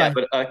 that's fine.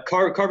 But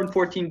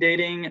carbon-14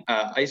 dating,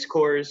 ice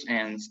cores,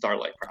 and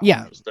starlight problem.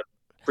 Yeah. Just a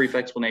brief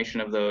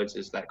explanation of those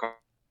is that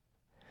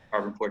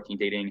carbon-14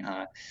 dating,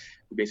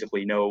 we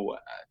basically know.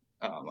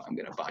 I'm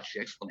going to botch the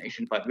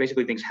explanation, but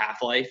basically things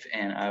half-life,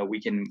 and we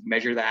can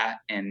measure that,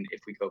 and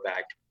if we go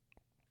back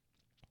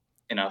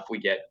enough, we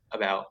get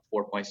about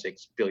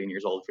 4.6 billion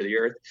years old for the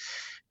Earth.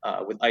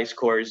 With ice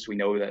cores, we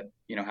know that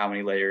how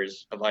many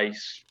layers of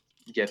ice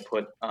get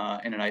put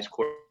in an ice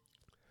core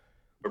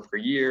per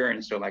year,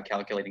 and so by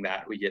calculating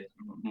that, we get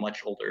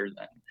much older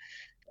than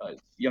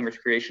young Earth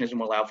creationism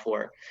will allow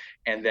for.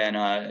 And then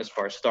as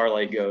far as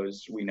starlight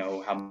goes, we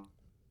know how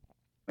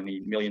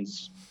many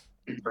millions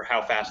or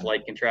how fast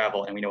light can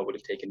travel, and we know it would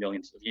have taken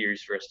millions of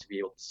years for us to be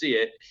able to see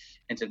it.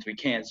 And since we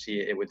can't see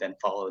it, it would then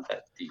follow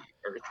that the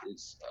Earth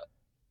is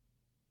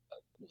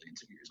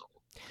millions of years old.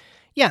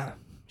 Yeah,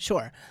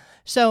 sure.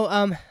 So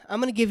I'm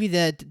going to give you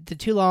the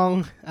too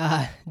long,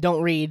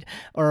 don't read,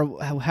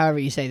 or however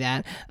you say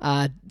that,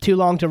 too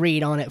long to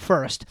read on it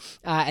first,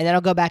 and then I'll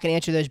go back and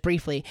answer those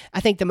briefly. I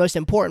think the most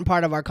important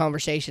part of our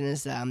conversation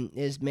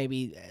is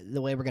maybe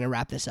the way we're going to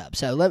wrap this up.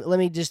 So let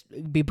me just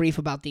be brief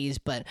about these,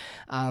 but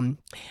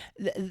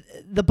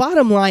the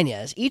bottom line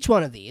is each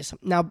one of these.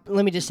 Now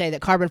let me just say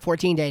that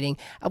carbon-14 dating,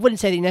 I wouldn't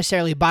say they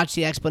necessarily botched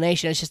the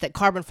explanation. It's just that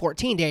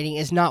carbon-14 dating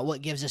is not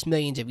what gives us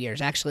millions of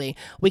years. Actually,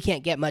 we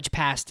can't get much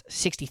past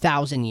 60,000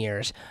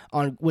 years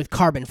with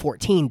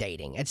carbon-14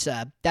 dating.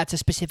 That's a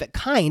specific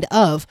kind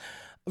of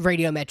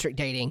radiometric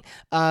dating,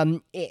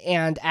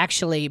 and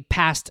actually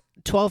past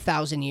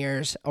 12,000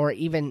 years, or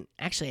even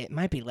actually it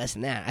might be less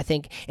than that. I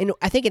think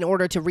in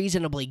order to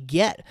reasonably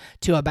get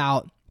to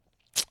about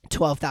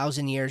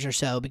 12,000 years or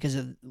so, because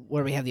of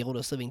where we have the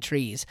oldest living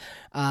trees,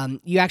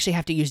 you actually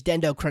have to use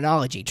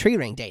dendrochronology, tree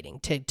ring dating,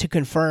 to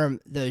confirm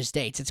those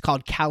dates. It's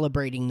called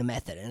calibrating the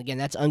method, and again,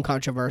 that's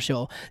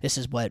uncontroversial. This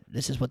is what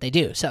they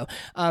do. So,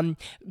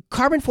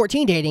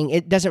 carbon-14 dating,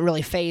 it doesn't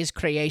really phase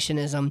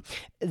creationism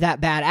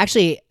that bad.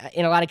 Actually,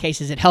 in a lot of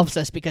cases, it helps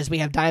us because we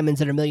have diamonds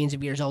that are millions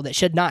of years old that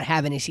should not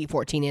have any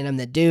C14 in them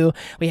that do.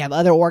 We have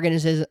other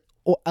organisms.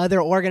 Oh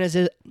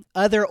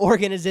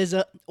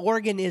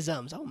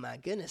my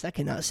goodness, I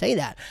cannot say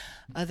that.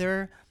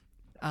 Other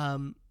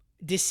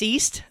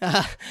deceased,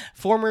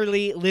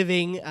 formerly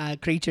living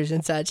creatures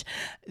and such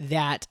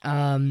that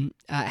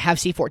have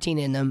C14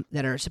 in them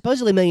that are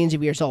supposedly millions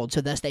of years old,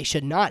 so thus they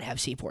should not have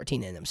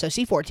C14 in them. So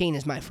C14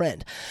 is my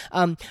friend.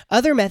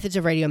 Other methods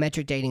of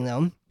radiometric dating,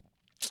 though,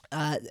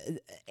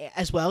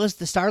 as well as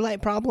the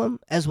starlight problem,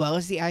 as well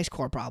as the ice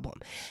core problem.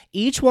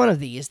 Each one of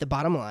these, the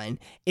bottom line,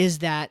 is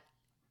that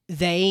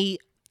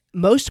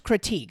most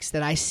critiques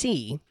that I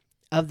see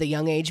of the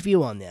young age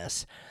view on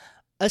this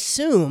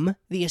assume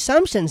the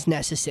assumptions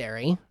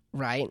necessary,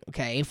 right,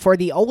 okay, for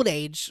the old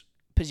age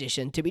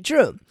position to be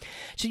true.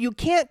 So you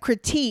can't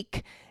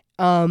critique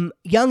young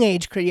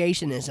age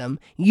creationism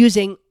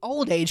using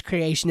old age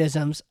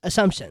creationism's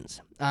assumptions.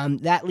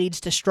 That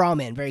leads to straw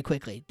men very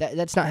quickly.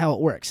 That's not how it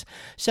works.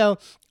 So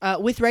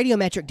with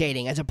radiometric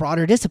dating as a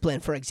broader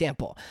discipline, for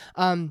example,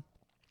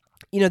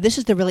 this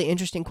is the really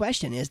interesting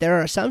question, is there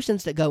are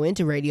assumptions that go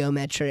into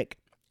radiometric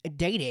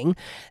dating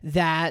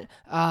that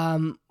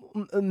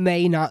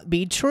may not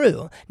be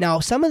true. Now,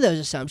 some of those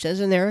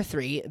assumptions, and there are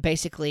three,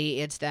 basically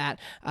it's that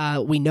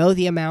we know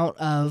the amount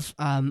of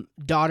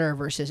daughter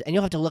versus, and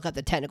you'll have to look up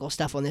the technical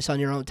stuff on this on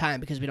your own time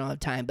because we don't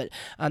have time, but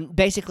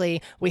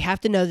basically we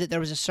have to know that there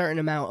was a certain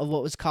amount of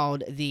what was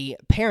called the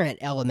parent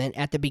element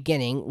at the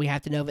beginning. We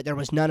have to know that there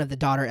was none of the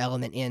daughter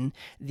element in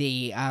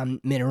the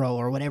mineral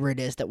or whatever it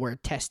is that we're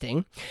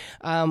testing.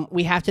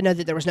 We have to know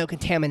that there was no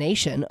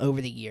contamination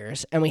over the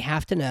years, and we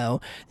have to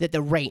know that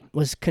the rate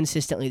was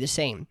consistently the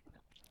same.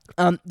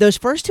 Those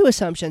first two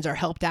assumptions are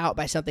helped out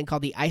by something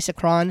called the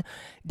isochron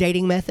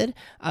dating method,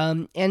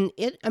 and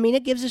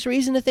it gives us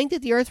reason to think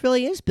that the Earth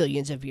really is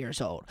billions of years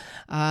old,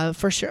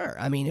 for sure.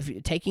 I mean, if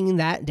you're taking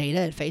that data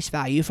at face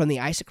value from the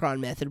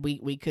isochron method,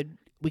 we could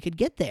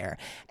get there,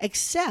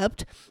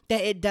 except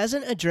that it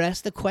doesn't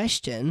address the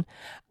question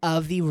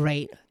of the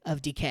rate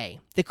of decay.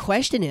 The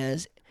question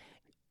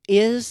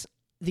is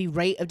the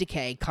rate of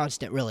decay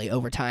constant really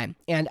over time?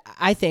 And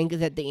I think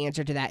that the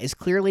answer to that is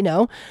clearly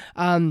no.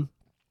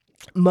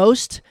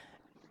 Most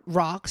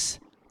rocks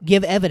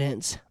give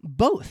evidence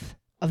both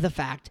of the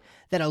fact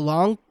that a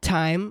long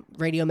time,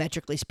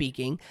 radiometrically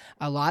speaking,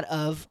 a lot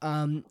of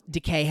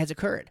decay has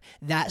occurred.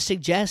 That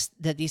suggests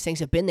that these things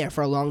have been there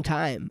for a long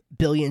time,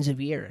 billions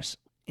of years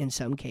in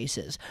some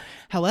cases.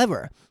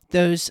 However,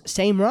 those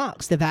same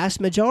rocks, the vast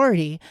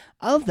majority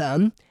of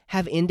them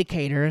have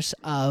indicators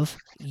of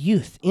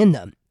youth in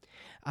them.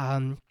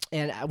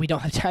 And we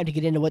don't have time to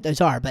get into what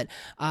those are, but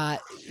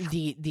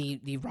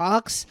the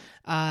rocks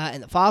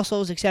and the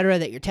fossils, etc.,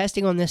 that you're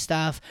testing on this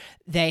stuff,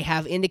 they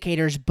have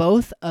indicators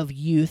both of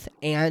youth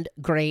and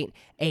great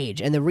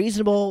age. And the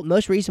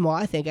most reasonable,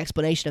 I think,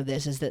 explanation of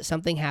this is that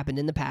something happened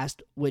in the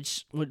past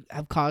which would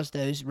have caused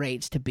those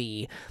rates to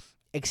be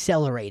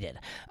accelerated.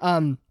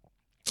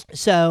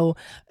 So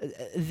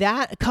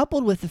that,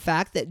 coupled with the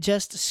fact that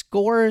just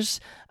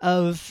scores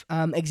of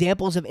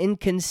examples of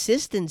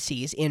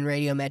inconsistencies in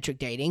radiometric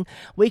dating,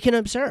 we can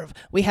observe.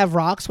 We have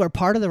rocks where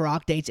part of the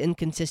rock dates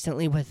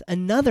inconsistently with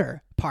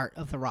another part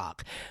of the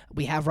rock.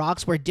 We have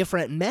rocks where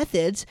different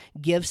methods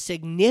give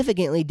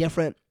significantly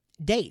different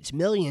dates,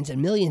 millions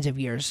and millions of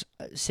years,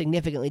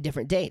 significantly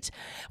different dates.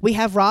 We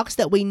have rocks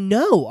that we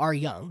know are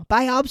young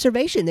by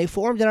observation. They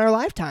formed in our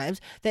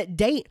lifetimes that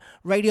date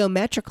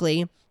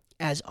radiometrically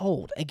as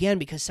old, again,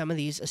 because some of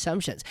these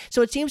assumptions.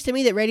 So it seems to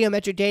me that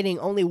radiometric dating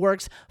only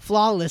works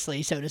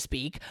flawlessly, so to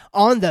speak,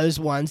 on those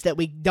ones that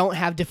we don't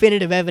have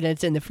definitive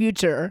evidence in the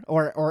future,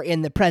 or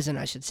in the present,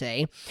 I should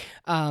say,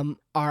 are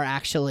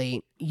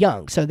actually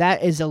young. So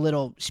that is a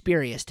little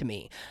spurious to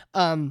me.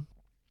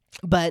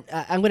 But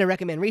I'm going to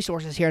recommend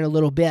resources here in a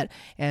little bit,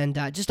 and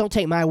just don't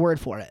take my word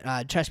for it.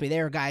 Trust me,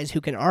 there are guys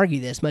who can argue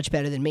this much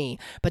better than me.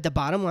 But the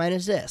bottom line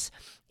is this.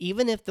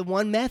 Even if the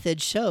one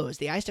method shows,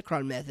 the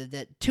isochron method,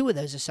 that two of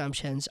those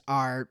assumptions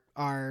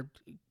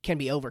can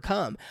be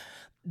overcome,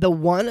 the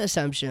one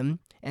assumption,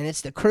 and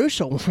it's the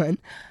crucial one,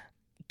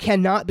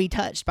 cannot be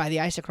touched by the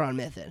isochron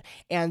method.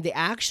 And the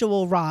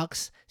actual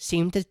rocks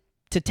seem to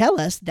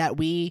tell us that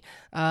we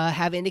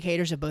have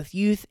indicators of both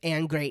youth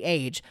and great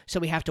age. So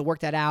we have to work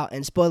that out.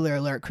 And spoiler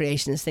alert,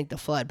 creationists think the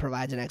flood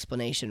provides an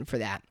explanation for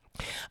that.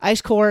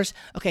 Ice cores,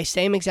 okay,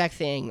 same exact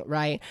thing,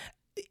 right?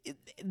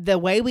 The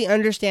way we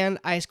understand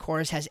ice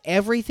cores has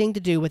everything to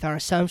do with our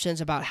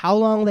assumptions about how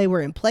long they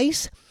were in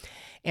place,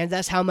 and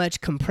thus how much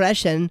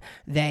compression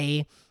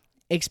they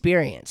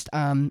experienced.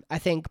 I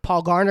think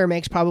Paul Garner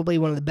makes probably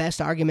one of the best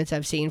arguments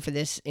I've seen for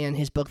this in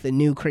his book, The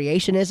New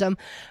Creationism.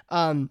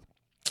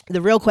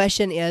 The real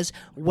question is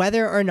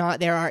whether or not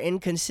there are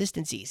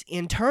inconsistencies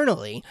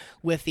internally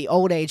with the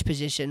old age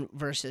position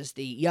versus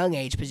the young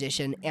age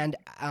position. And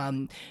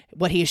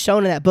what he has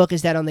shown in that book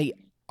is that on the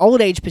old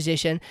age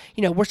position,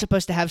 we're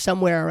supposed to have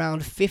somewhere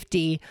around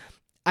 50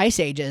 ice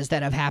ages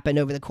that have happened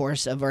over the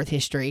course of Earth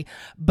history,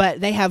 but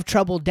they have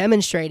trouble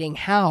demonstrating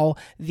how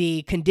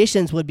the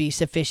conditions would be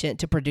sufficient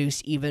to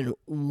produce even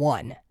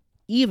one.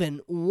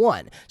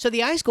 So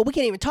the ice core, we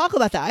can't even talk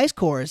about the ice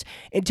cores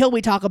until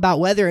we talk about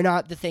whether or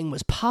not the thing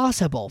was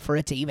possible for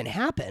it to even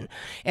happen.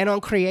 And on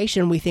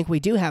creation, we think we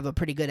do have a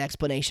pretty good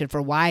explanation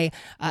for why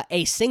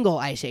a single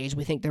ice age,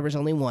 we think there was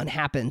only one,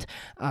 happened.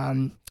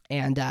 And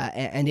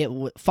it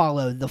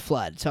followed the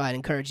flood. So I'd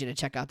encourage you to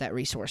check out that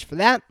resource for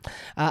that.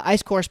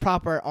 Ice cores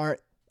proper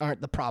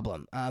aren't the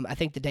problem. I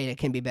think the data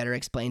can be better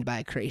explained by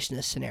a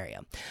creationist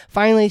scenario.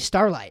 Finally,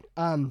 starlight.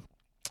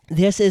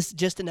 This is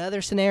just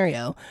another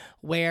scenario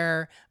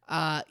where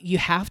you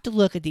have to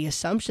look at the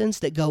assumptions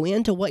that go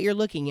into what you're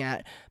looking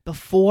at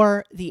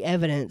before the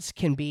evidence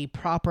can be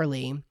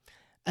properly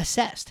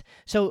assessed.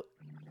 So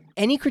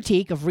any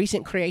critique of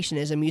recent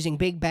creationism using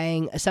Big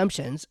Bang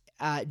assumptions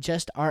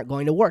just aren't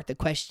going to work. The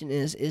question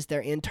is there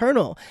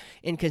internal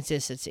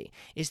inconsistency?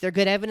 Is there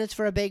good evidence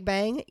for a Big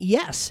Bang?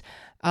 Yes.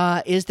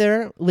 Is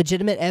there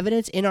legitimate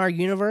evidence in our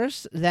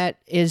universe that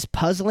is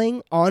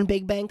puzzling on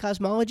Big Bang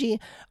cosmology?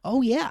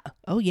 Oh, yeah,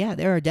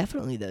 there are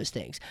definitely those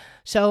things.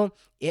 So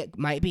it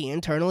might be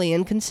internally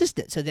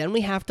inconsistent. So then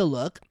we have to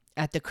look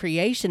at the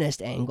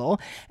creationist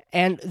angle,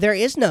 and there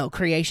is no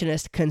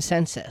creationist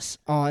consensus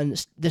on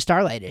the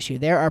starlight issue.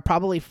 There are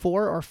probably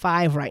 4 or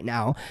 5 right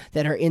now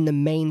that are in the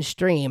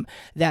mainstream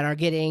that are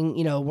getting,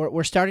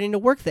 we're starting to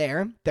work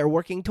there. They're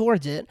working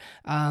towards it.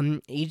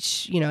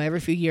 Every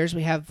few years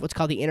we have what's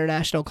called the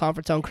International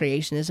Conference on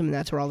Creationism, and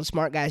that's where all the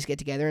smart guys get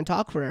together and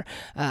talk for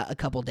a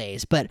couple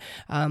days. But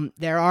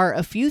there are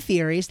a few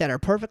theories that are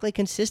perfectly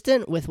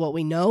consistent with what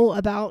we know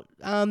about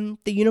the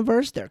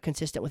universe. They're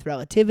consistent with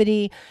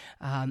relativity.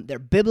 They're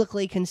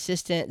biblically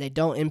consistent. They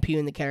don't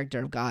impugn the character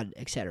of God,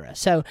 etc.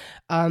 So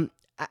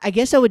I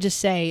guess I would just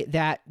say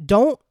that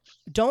don't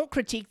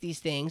critique these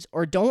things,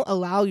 or don't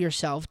allow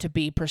yourself to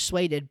be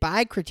persuaded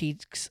by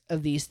critiques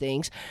of these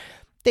things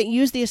that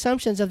use the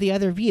assumptions of the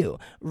other view.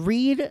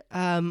 Read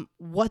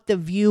what the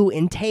view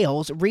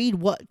entails. Read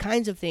what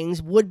kinds of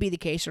things would be the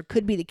case or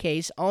could be the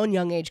case on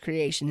young age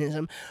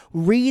creationism.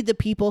 Read the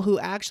people who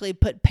actually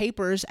put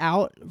papers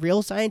out,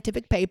 real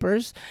scientific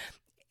papers,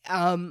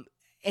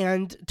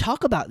 and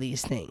talk about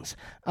these things.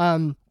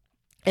 And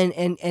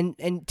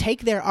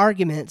take their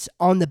arguments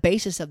on the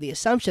basis of the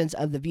assumptions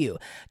of the view.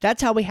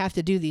 That's how we have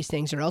to do these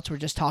things, or else we're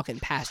just talking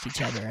past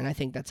each other, and I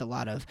think that's a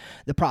lot of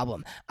the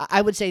problem.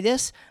 I would say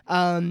this,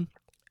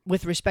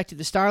 with respect to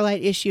the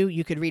starlight issue,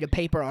 you could read a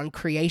paper on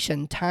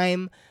creation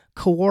time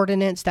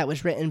coordinates that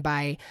was written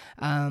by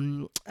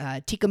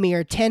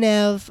Tikhomir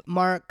Tenev,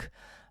 Mark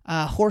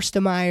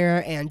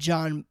Horstemeyer, and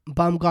John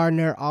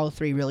Baumgartner, all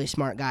 3 really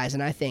smart guys.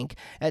 And I think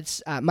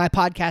it's my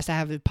podcast. I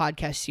have a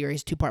podcast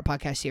series, 2-part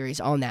podcast series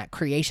on that,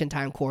 creation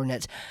time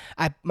coordinates.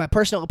 My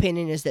personal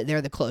opinion is that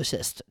they're the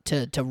closest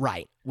to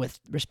right with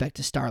respect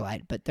to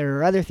starlight, but there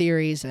are other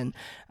theories, and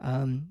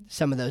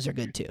some of those are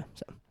good too.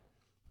 So.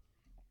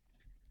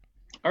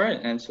 All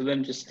right, and so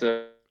then just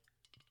to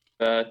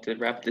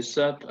wrap this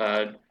up,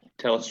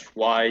 tell us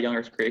why young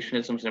Earth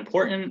creationism is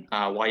important,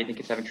 why you think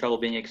it's having trouble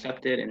being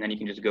accepted, and then you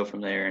can just go from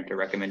there into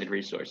recommended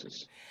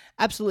resources.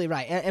 Absolutely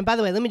right. And by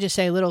the way, let me just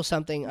say a little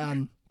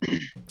something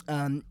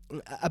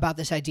about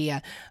this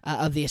idea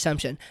of the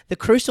assumption. The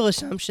crucial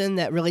assumption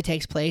that really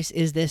takes place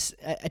is this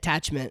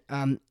attachment.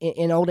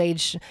 In old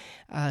age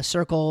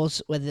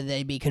circles, whether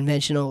they be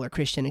conventional or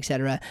Christian,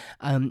 etc.,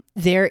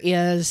 there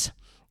is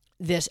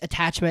this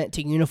attachment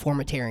to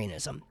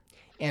uniformitarianism.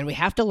 And we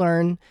have to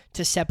learn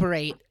to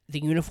separate the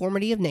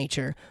uniformity of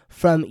nature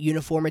from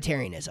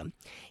uniformitarianism.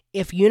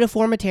 If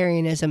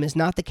uniformitarianism is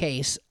not the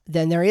case,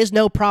 then there is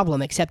no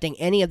problem accepting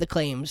any of the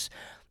claims.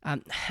 I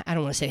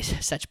don't want to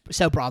say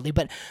so broadly,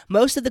 but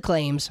most of the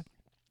claims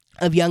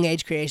of young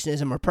age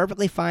creationism are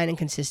perfectly fine and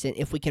consistent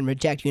if we can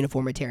reject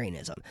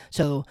uniformitarianism.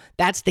 So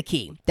that's the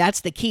key.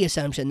 That's the key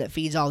assumption that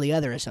feeds all the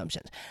other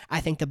assumptions.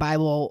 I think the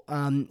Bible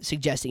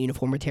suggests that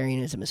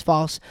uniformitarianism is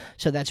false,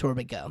 so that's where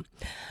we go.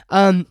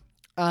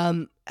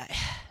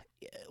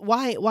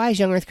 Why is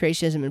young earth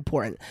creationism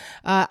important?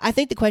 I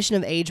think the question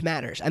of age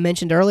matters. I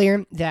mentioned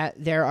earlier that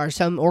there are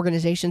some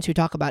organizations who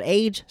talk about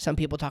age. Some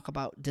people talk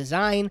about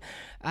design.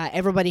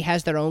 Everybody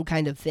has their own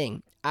kind of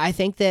thing. I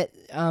think that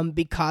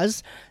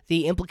because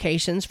the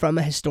implications from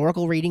a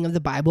historical reading of the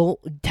Bible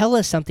tell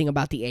us something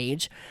about the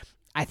age,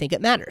 I think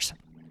it matters.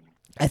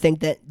 I think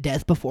that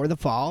death before the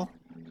fall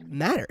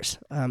matters.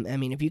 I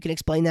mean, if you can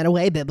explain that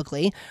away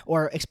biblically,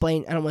 or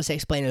explain, I don't want to say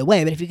explain it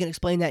away, but if you can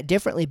explain that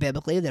differently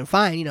biblically, then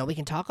fine, we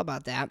can talk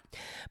about that.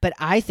 But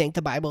I think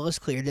the Bible is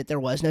clear that there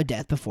was no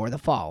death before the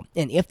fall.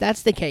 And if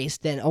that's the case,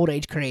 then old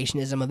age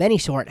creationism of any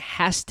sort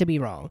has to be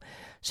wrong.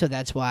 So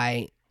that's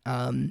why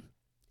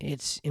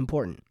it's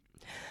important.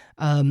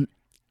 One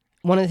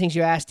of the things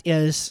you asked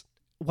is,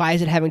 why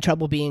is it having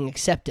trouble being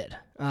accepted?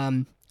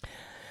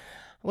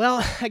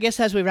 Well, I guess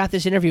as we wrap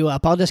this interview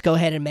up, I'll just go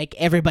ahead and make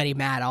everybody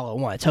mad all at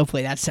once.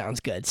 Hopefully that sounds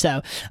good.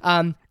 So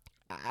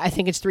I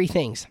think it's three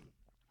things.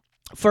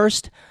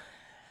 First,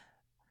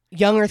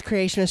 young earth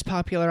creationist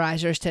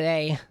popularizers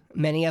today,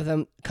 many of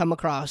them come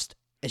across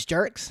as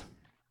jerks.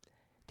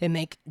 They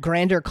make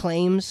grander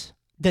claims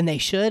than they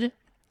should,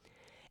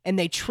 and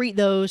they treat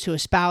those who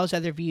espouse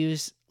other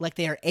views like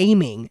they are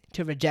aiming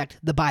to reject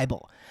the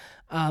Bible.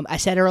 I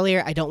said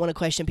earlier, I don't want to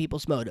question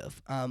people's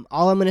motive.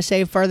 All I'm going to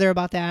say further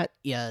about that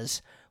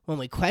is when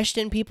we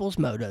question people's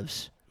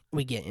motives,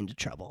 we get into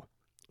trouble.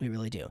 We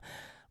really do.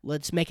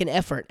 Let's make an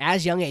effort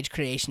as young age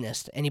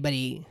creationists,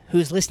 anybody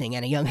who's listening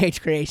and a young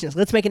age creationist,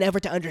 let's make an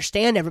effort to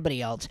understand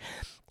everybody else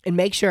and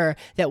make sure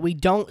that we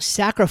don't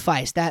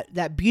sacrifice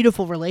that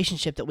beautiful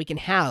relationship that we can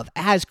have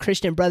as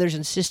Christian brothers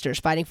and sisters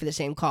fighting for the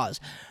same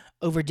cause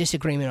over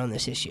disagreement on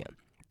this issue.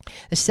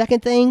 The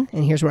second thing,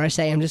 and here's where I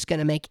say I'm just going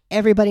to make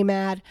everybody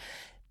mad,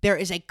 there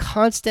is a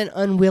constant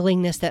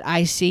unwillingness that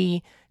I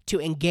see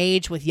to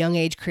engage with young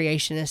age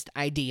creationist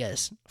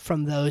ideas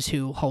from those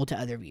who hold to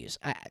other views.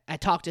 I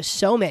talk to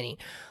so many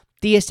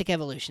theistic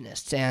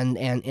evolutionists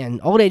and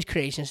old age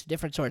creationists of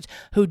different sorts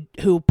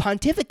who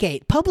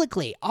pontificate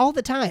publicly all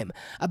the time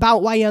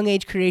about why young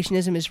age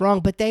creationism is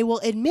wrong, but they will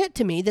admit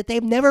to me that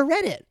they've never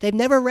read it. They've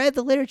never read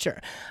the literature.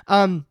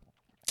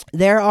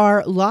 There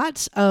are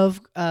lots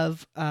of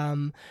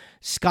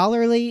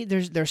scholarly.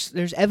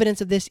 There's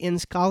evidence of this in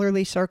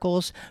scholarly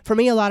circles. For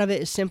me, a lot of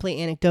it is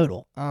simply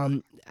anecdotal.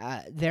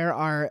 There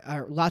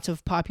are lots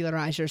of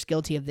popularizers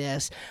guilty of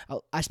this.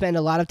 I spend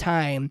a lot of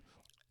time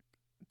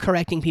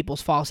correcting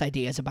people's false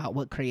ideas about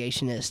what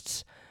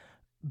creationists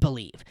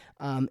believe.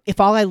 If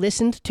all I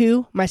listened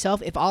to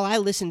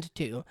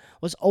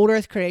was old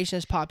earth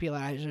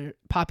creationist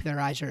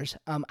popularizers,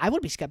 I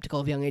would be skeptical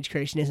of young age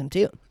creationism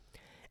too.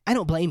 I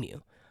don't blame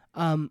you.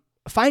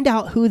 Find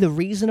out who the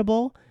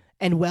reasonable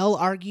and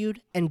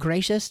well-argued and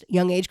gracious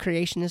young age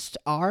creationists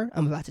are.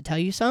 I'm about to tell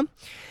you some.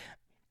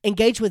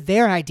 Engage with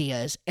their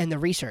ideas and the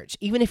research.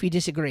 Even if you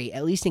disagree,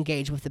 at least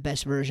engage with the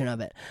best version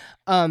of it.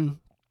 And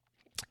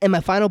my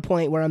final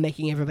point where I'm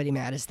making everybody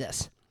mad is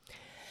this.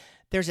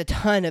 There's a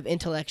ton of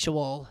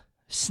intellectual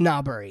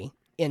snobbery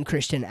in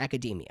Christian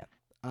academia.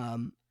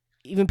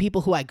 Even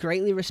people who I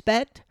greatly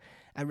respect,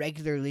 I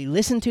regularly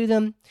listen to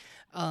them.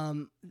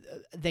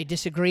 They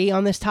disagree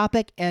on this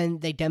topic,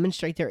 and they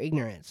demonstrate their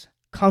ignorance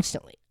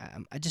constantly.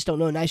 I just don't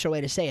know a nicer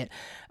way to say it.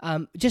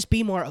 Just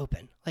be more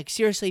open. Like,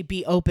 seriously,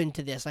 be open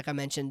to this, like I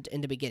mentioned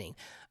in the beginning.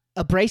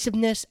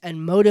 Abrasiveness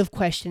and motive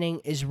questioning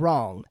is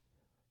wrong,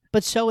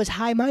 but so is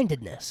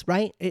high-mindedness,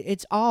 right?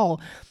 It's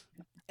all...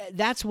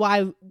 That's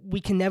why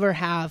we can never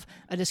have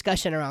a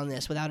discussion around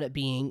this without it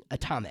being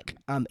atomic.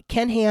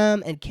 Ken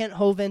Ham and Kent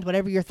Hovind,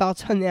 whatever your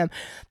thoughts on them,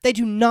 they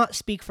do not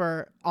speak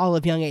for all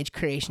of young age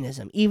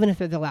creationism, even if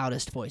they're the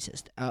loudest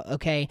voices.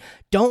 Okay?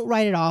 Don't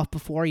write it off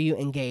before you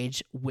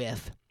engage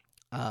with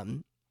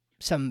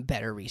some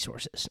better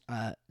resources.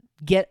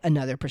 Get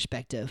another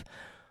perspective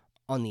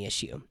on the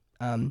issue.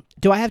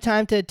 Do I have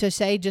time to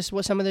say just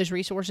what some of those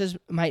resources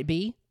might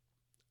be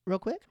real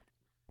quick?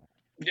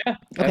 Yeah,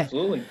 okay.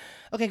 Absolutely.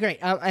 Okay, great.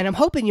 And I'm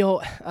hoping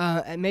you'll,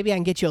 maybe I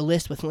can get you a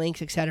list with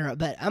links, etc.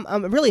 But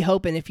I'm really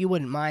hoping, if you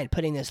wouldn't mind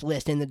putting this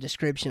list in the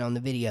description on the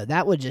video,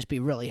 that would just be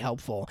really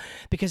helpful,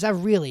 because I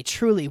really,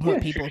 truly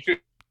want people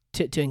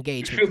to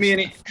engage. Shoot me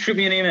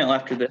an email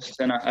after this,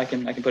 and I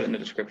can put it in the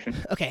description.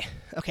 Okay,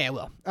 I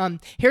will.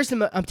 Here's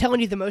I'm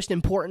telling you the most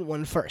important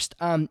one first.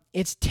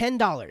 It's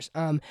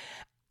 $10.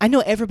 I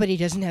know everybody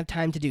doesn't have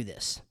time to do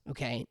this.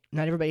 Okay,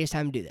 not everybody has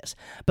time to do this.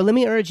 But let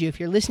me urge you,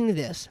 if you're listening to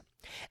this,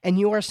 and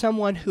you are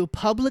someone who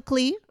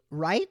publicly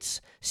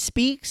writes,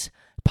 speaks,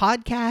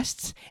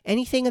 podcasts,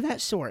 anything of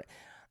that sort,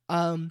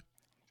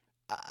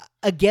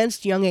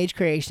 against young age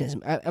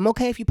creationism. I'm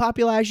okay if you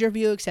popularize your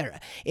view,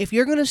 etc. If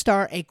you're going to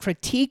start a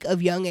critique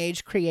of young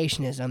age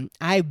creationism,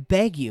 I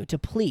beg you to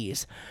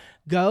please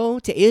go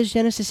to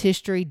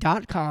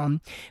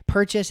isgenesishistory.com,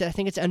 purchase, I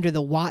think it's under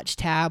the Watch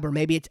tab, or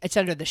maybe it's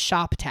under the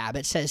Shop tab.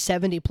 It says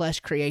 70 plus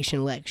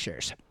creation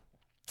lectures.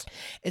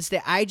 It's the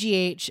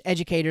IGH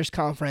Educators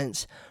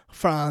Conference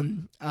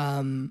from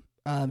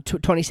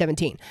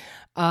 2017.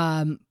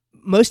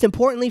 Most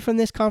importantly from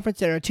this conference,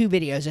 there are two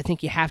videos I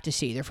think you have to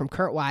see. They're from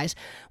Kurt Wise.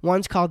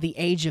 One's called The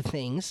Age of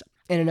Things,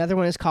 and another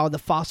one is called The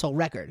Fossil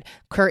Record.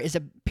 Kurt is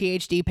a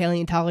PhD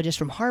paleontologist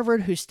from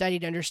Harvard who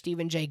studied under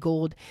Stephen Jay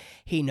Gould.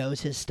 He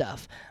knows his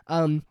stuff.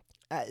 The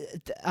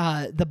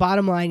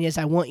bottom line is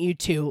I want you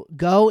to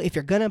go, if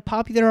you're going to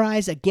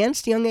popularize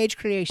against young age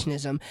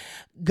creationism,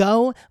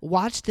 go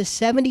watch the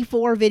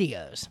 74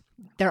 videos.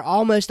 They're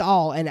almost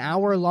all an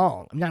hour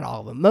long. Not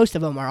all of them. Most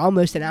of them are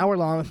almost an hour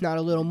long, if not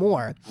a little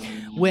more,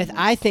 with,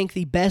 I think,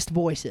 the best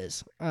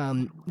voices.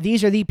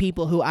 These are the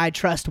people who I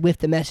trust with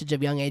the message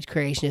of young age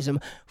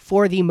creationism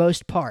for the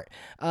most part.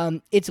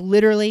 It's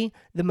literally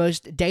the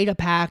most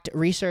data-packed,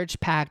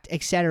 research-packed,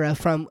 etc.,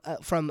 from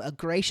a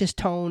gracious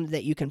tone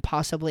that you can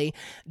possibly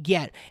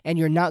get. And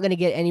you're not going to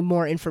get any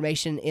more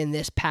information in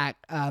this pack,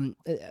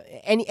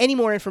 any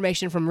more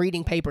information from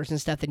reading papers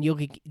and stuff than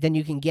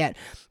you can get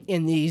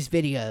in these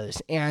videos.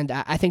 And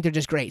I think they're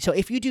just great. So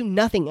if you do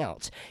nothing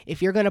else,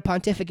 if you're going to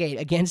pontificate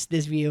against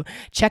this view,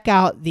 check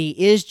out the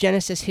Is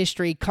Genesis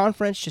History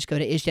Conference. Just go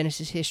to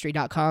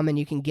isgenesishistory.com and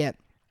you can get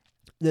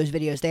those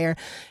videos there.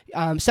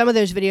 Some of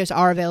those videos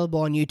are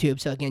available on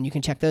YouTube. So again, you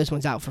can check those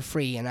ones out for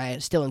free, and I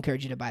still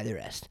encourage you to buy the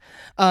rest.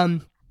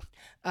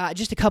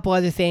 Just a couple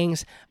other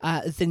things.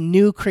 The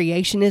New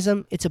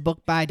Creationism. It's a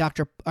book by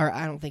Dr. or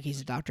I don't think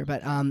he's a doctor,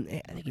 but I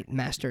think he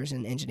master's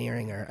in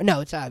engineering, or no,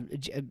 it's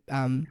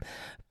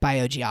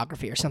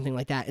biogeography or something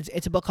like that.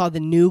 It's a book called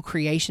The New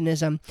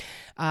Creationism.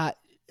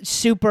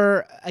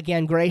 Super,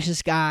 again,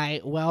 gracious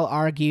guy, well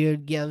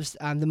argued, gives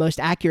the most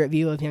accurate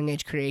view of young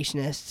age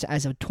creationists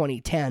as of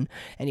 2010.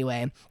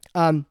 Anyway.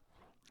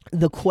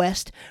 The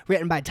Quest,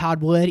 written by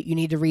Todd Wood. You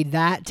need to read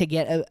that to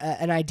get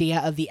an idea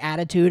of the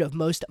attitude of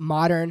most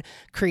modern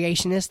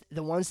creationists,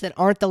 the ones that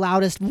aren't the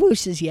loudest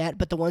voices yet,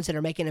 but the ones that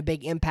are making a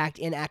big impact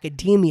in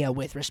academia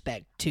with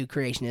respect to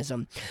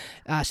creationism.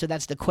 So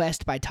that's The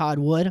Quest by Todd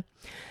Wood.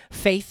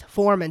 Faith,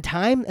 Form, and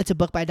Time. It's a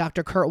book by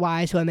Dr. Kurt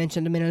Wise, who I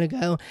mentioned a minute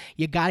ago.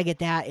 You got to get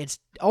that. It's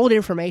old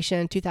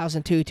information,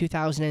 2002,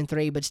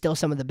 2003, but still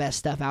some of the best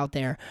stuff out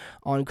there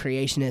on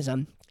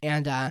creationism.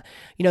 And,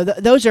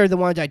 those are the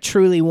ones I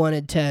truly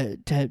wanted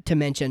to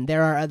mention.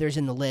 There are others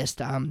in the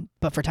list,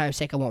 but for time's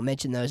sake, I won't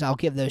mention those. I'll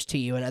give those to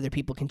you, and other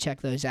people can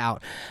check those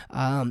out.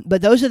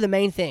 But those are the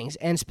main things,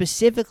 and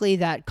specifically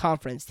that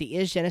conference, the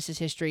Is Genesis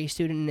History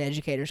Student and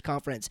Educators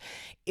Conference,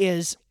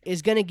 is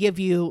going to give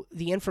you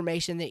the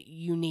information that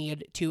you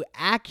need to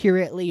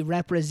accurately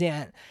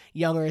represent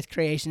young earth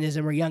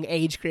creationism or young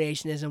age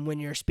creationism when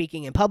you're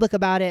speaking in public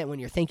about it, when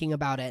you're thinking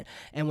about it,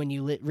 and when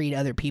you read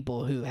other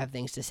people who have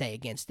things to say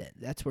against it.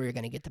 That's where you're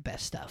going to get the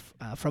best stuff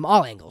from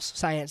all angles: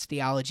 science,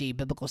 theology,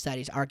 biblical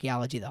studies,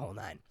 archaeology, the whole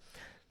nine.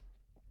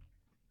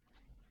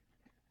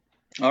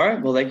 All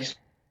right. Well, thank you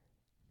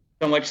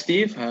so much,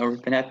 Steve.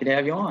 We've been happy to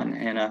have you on.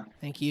 And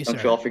thank you, sir.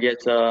 Don't you all forget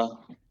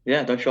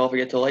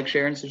to like,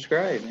 share, and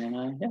subscribe. And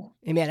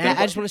Amen.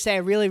 I just want to say,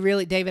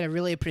 David, I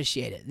really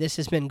appreciate it. This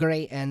has been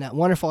great and a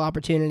wonderful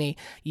opportunity.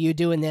 You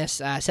doing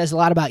this says a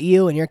lot about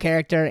you and your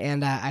character,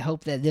 and I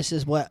hope that this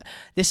is what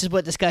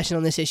discussion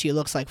on this issue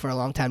looks like for a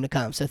long time to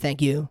come. So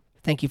thank you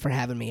for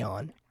having me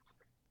on.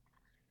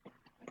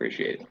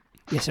 Appreciate it.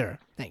 Yes, sir.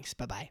 Thanks.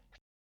 Bye-bye.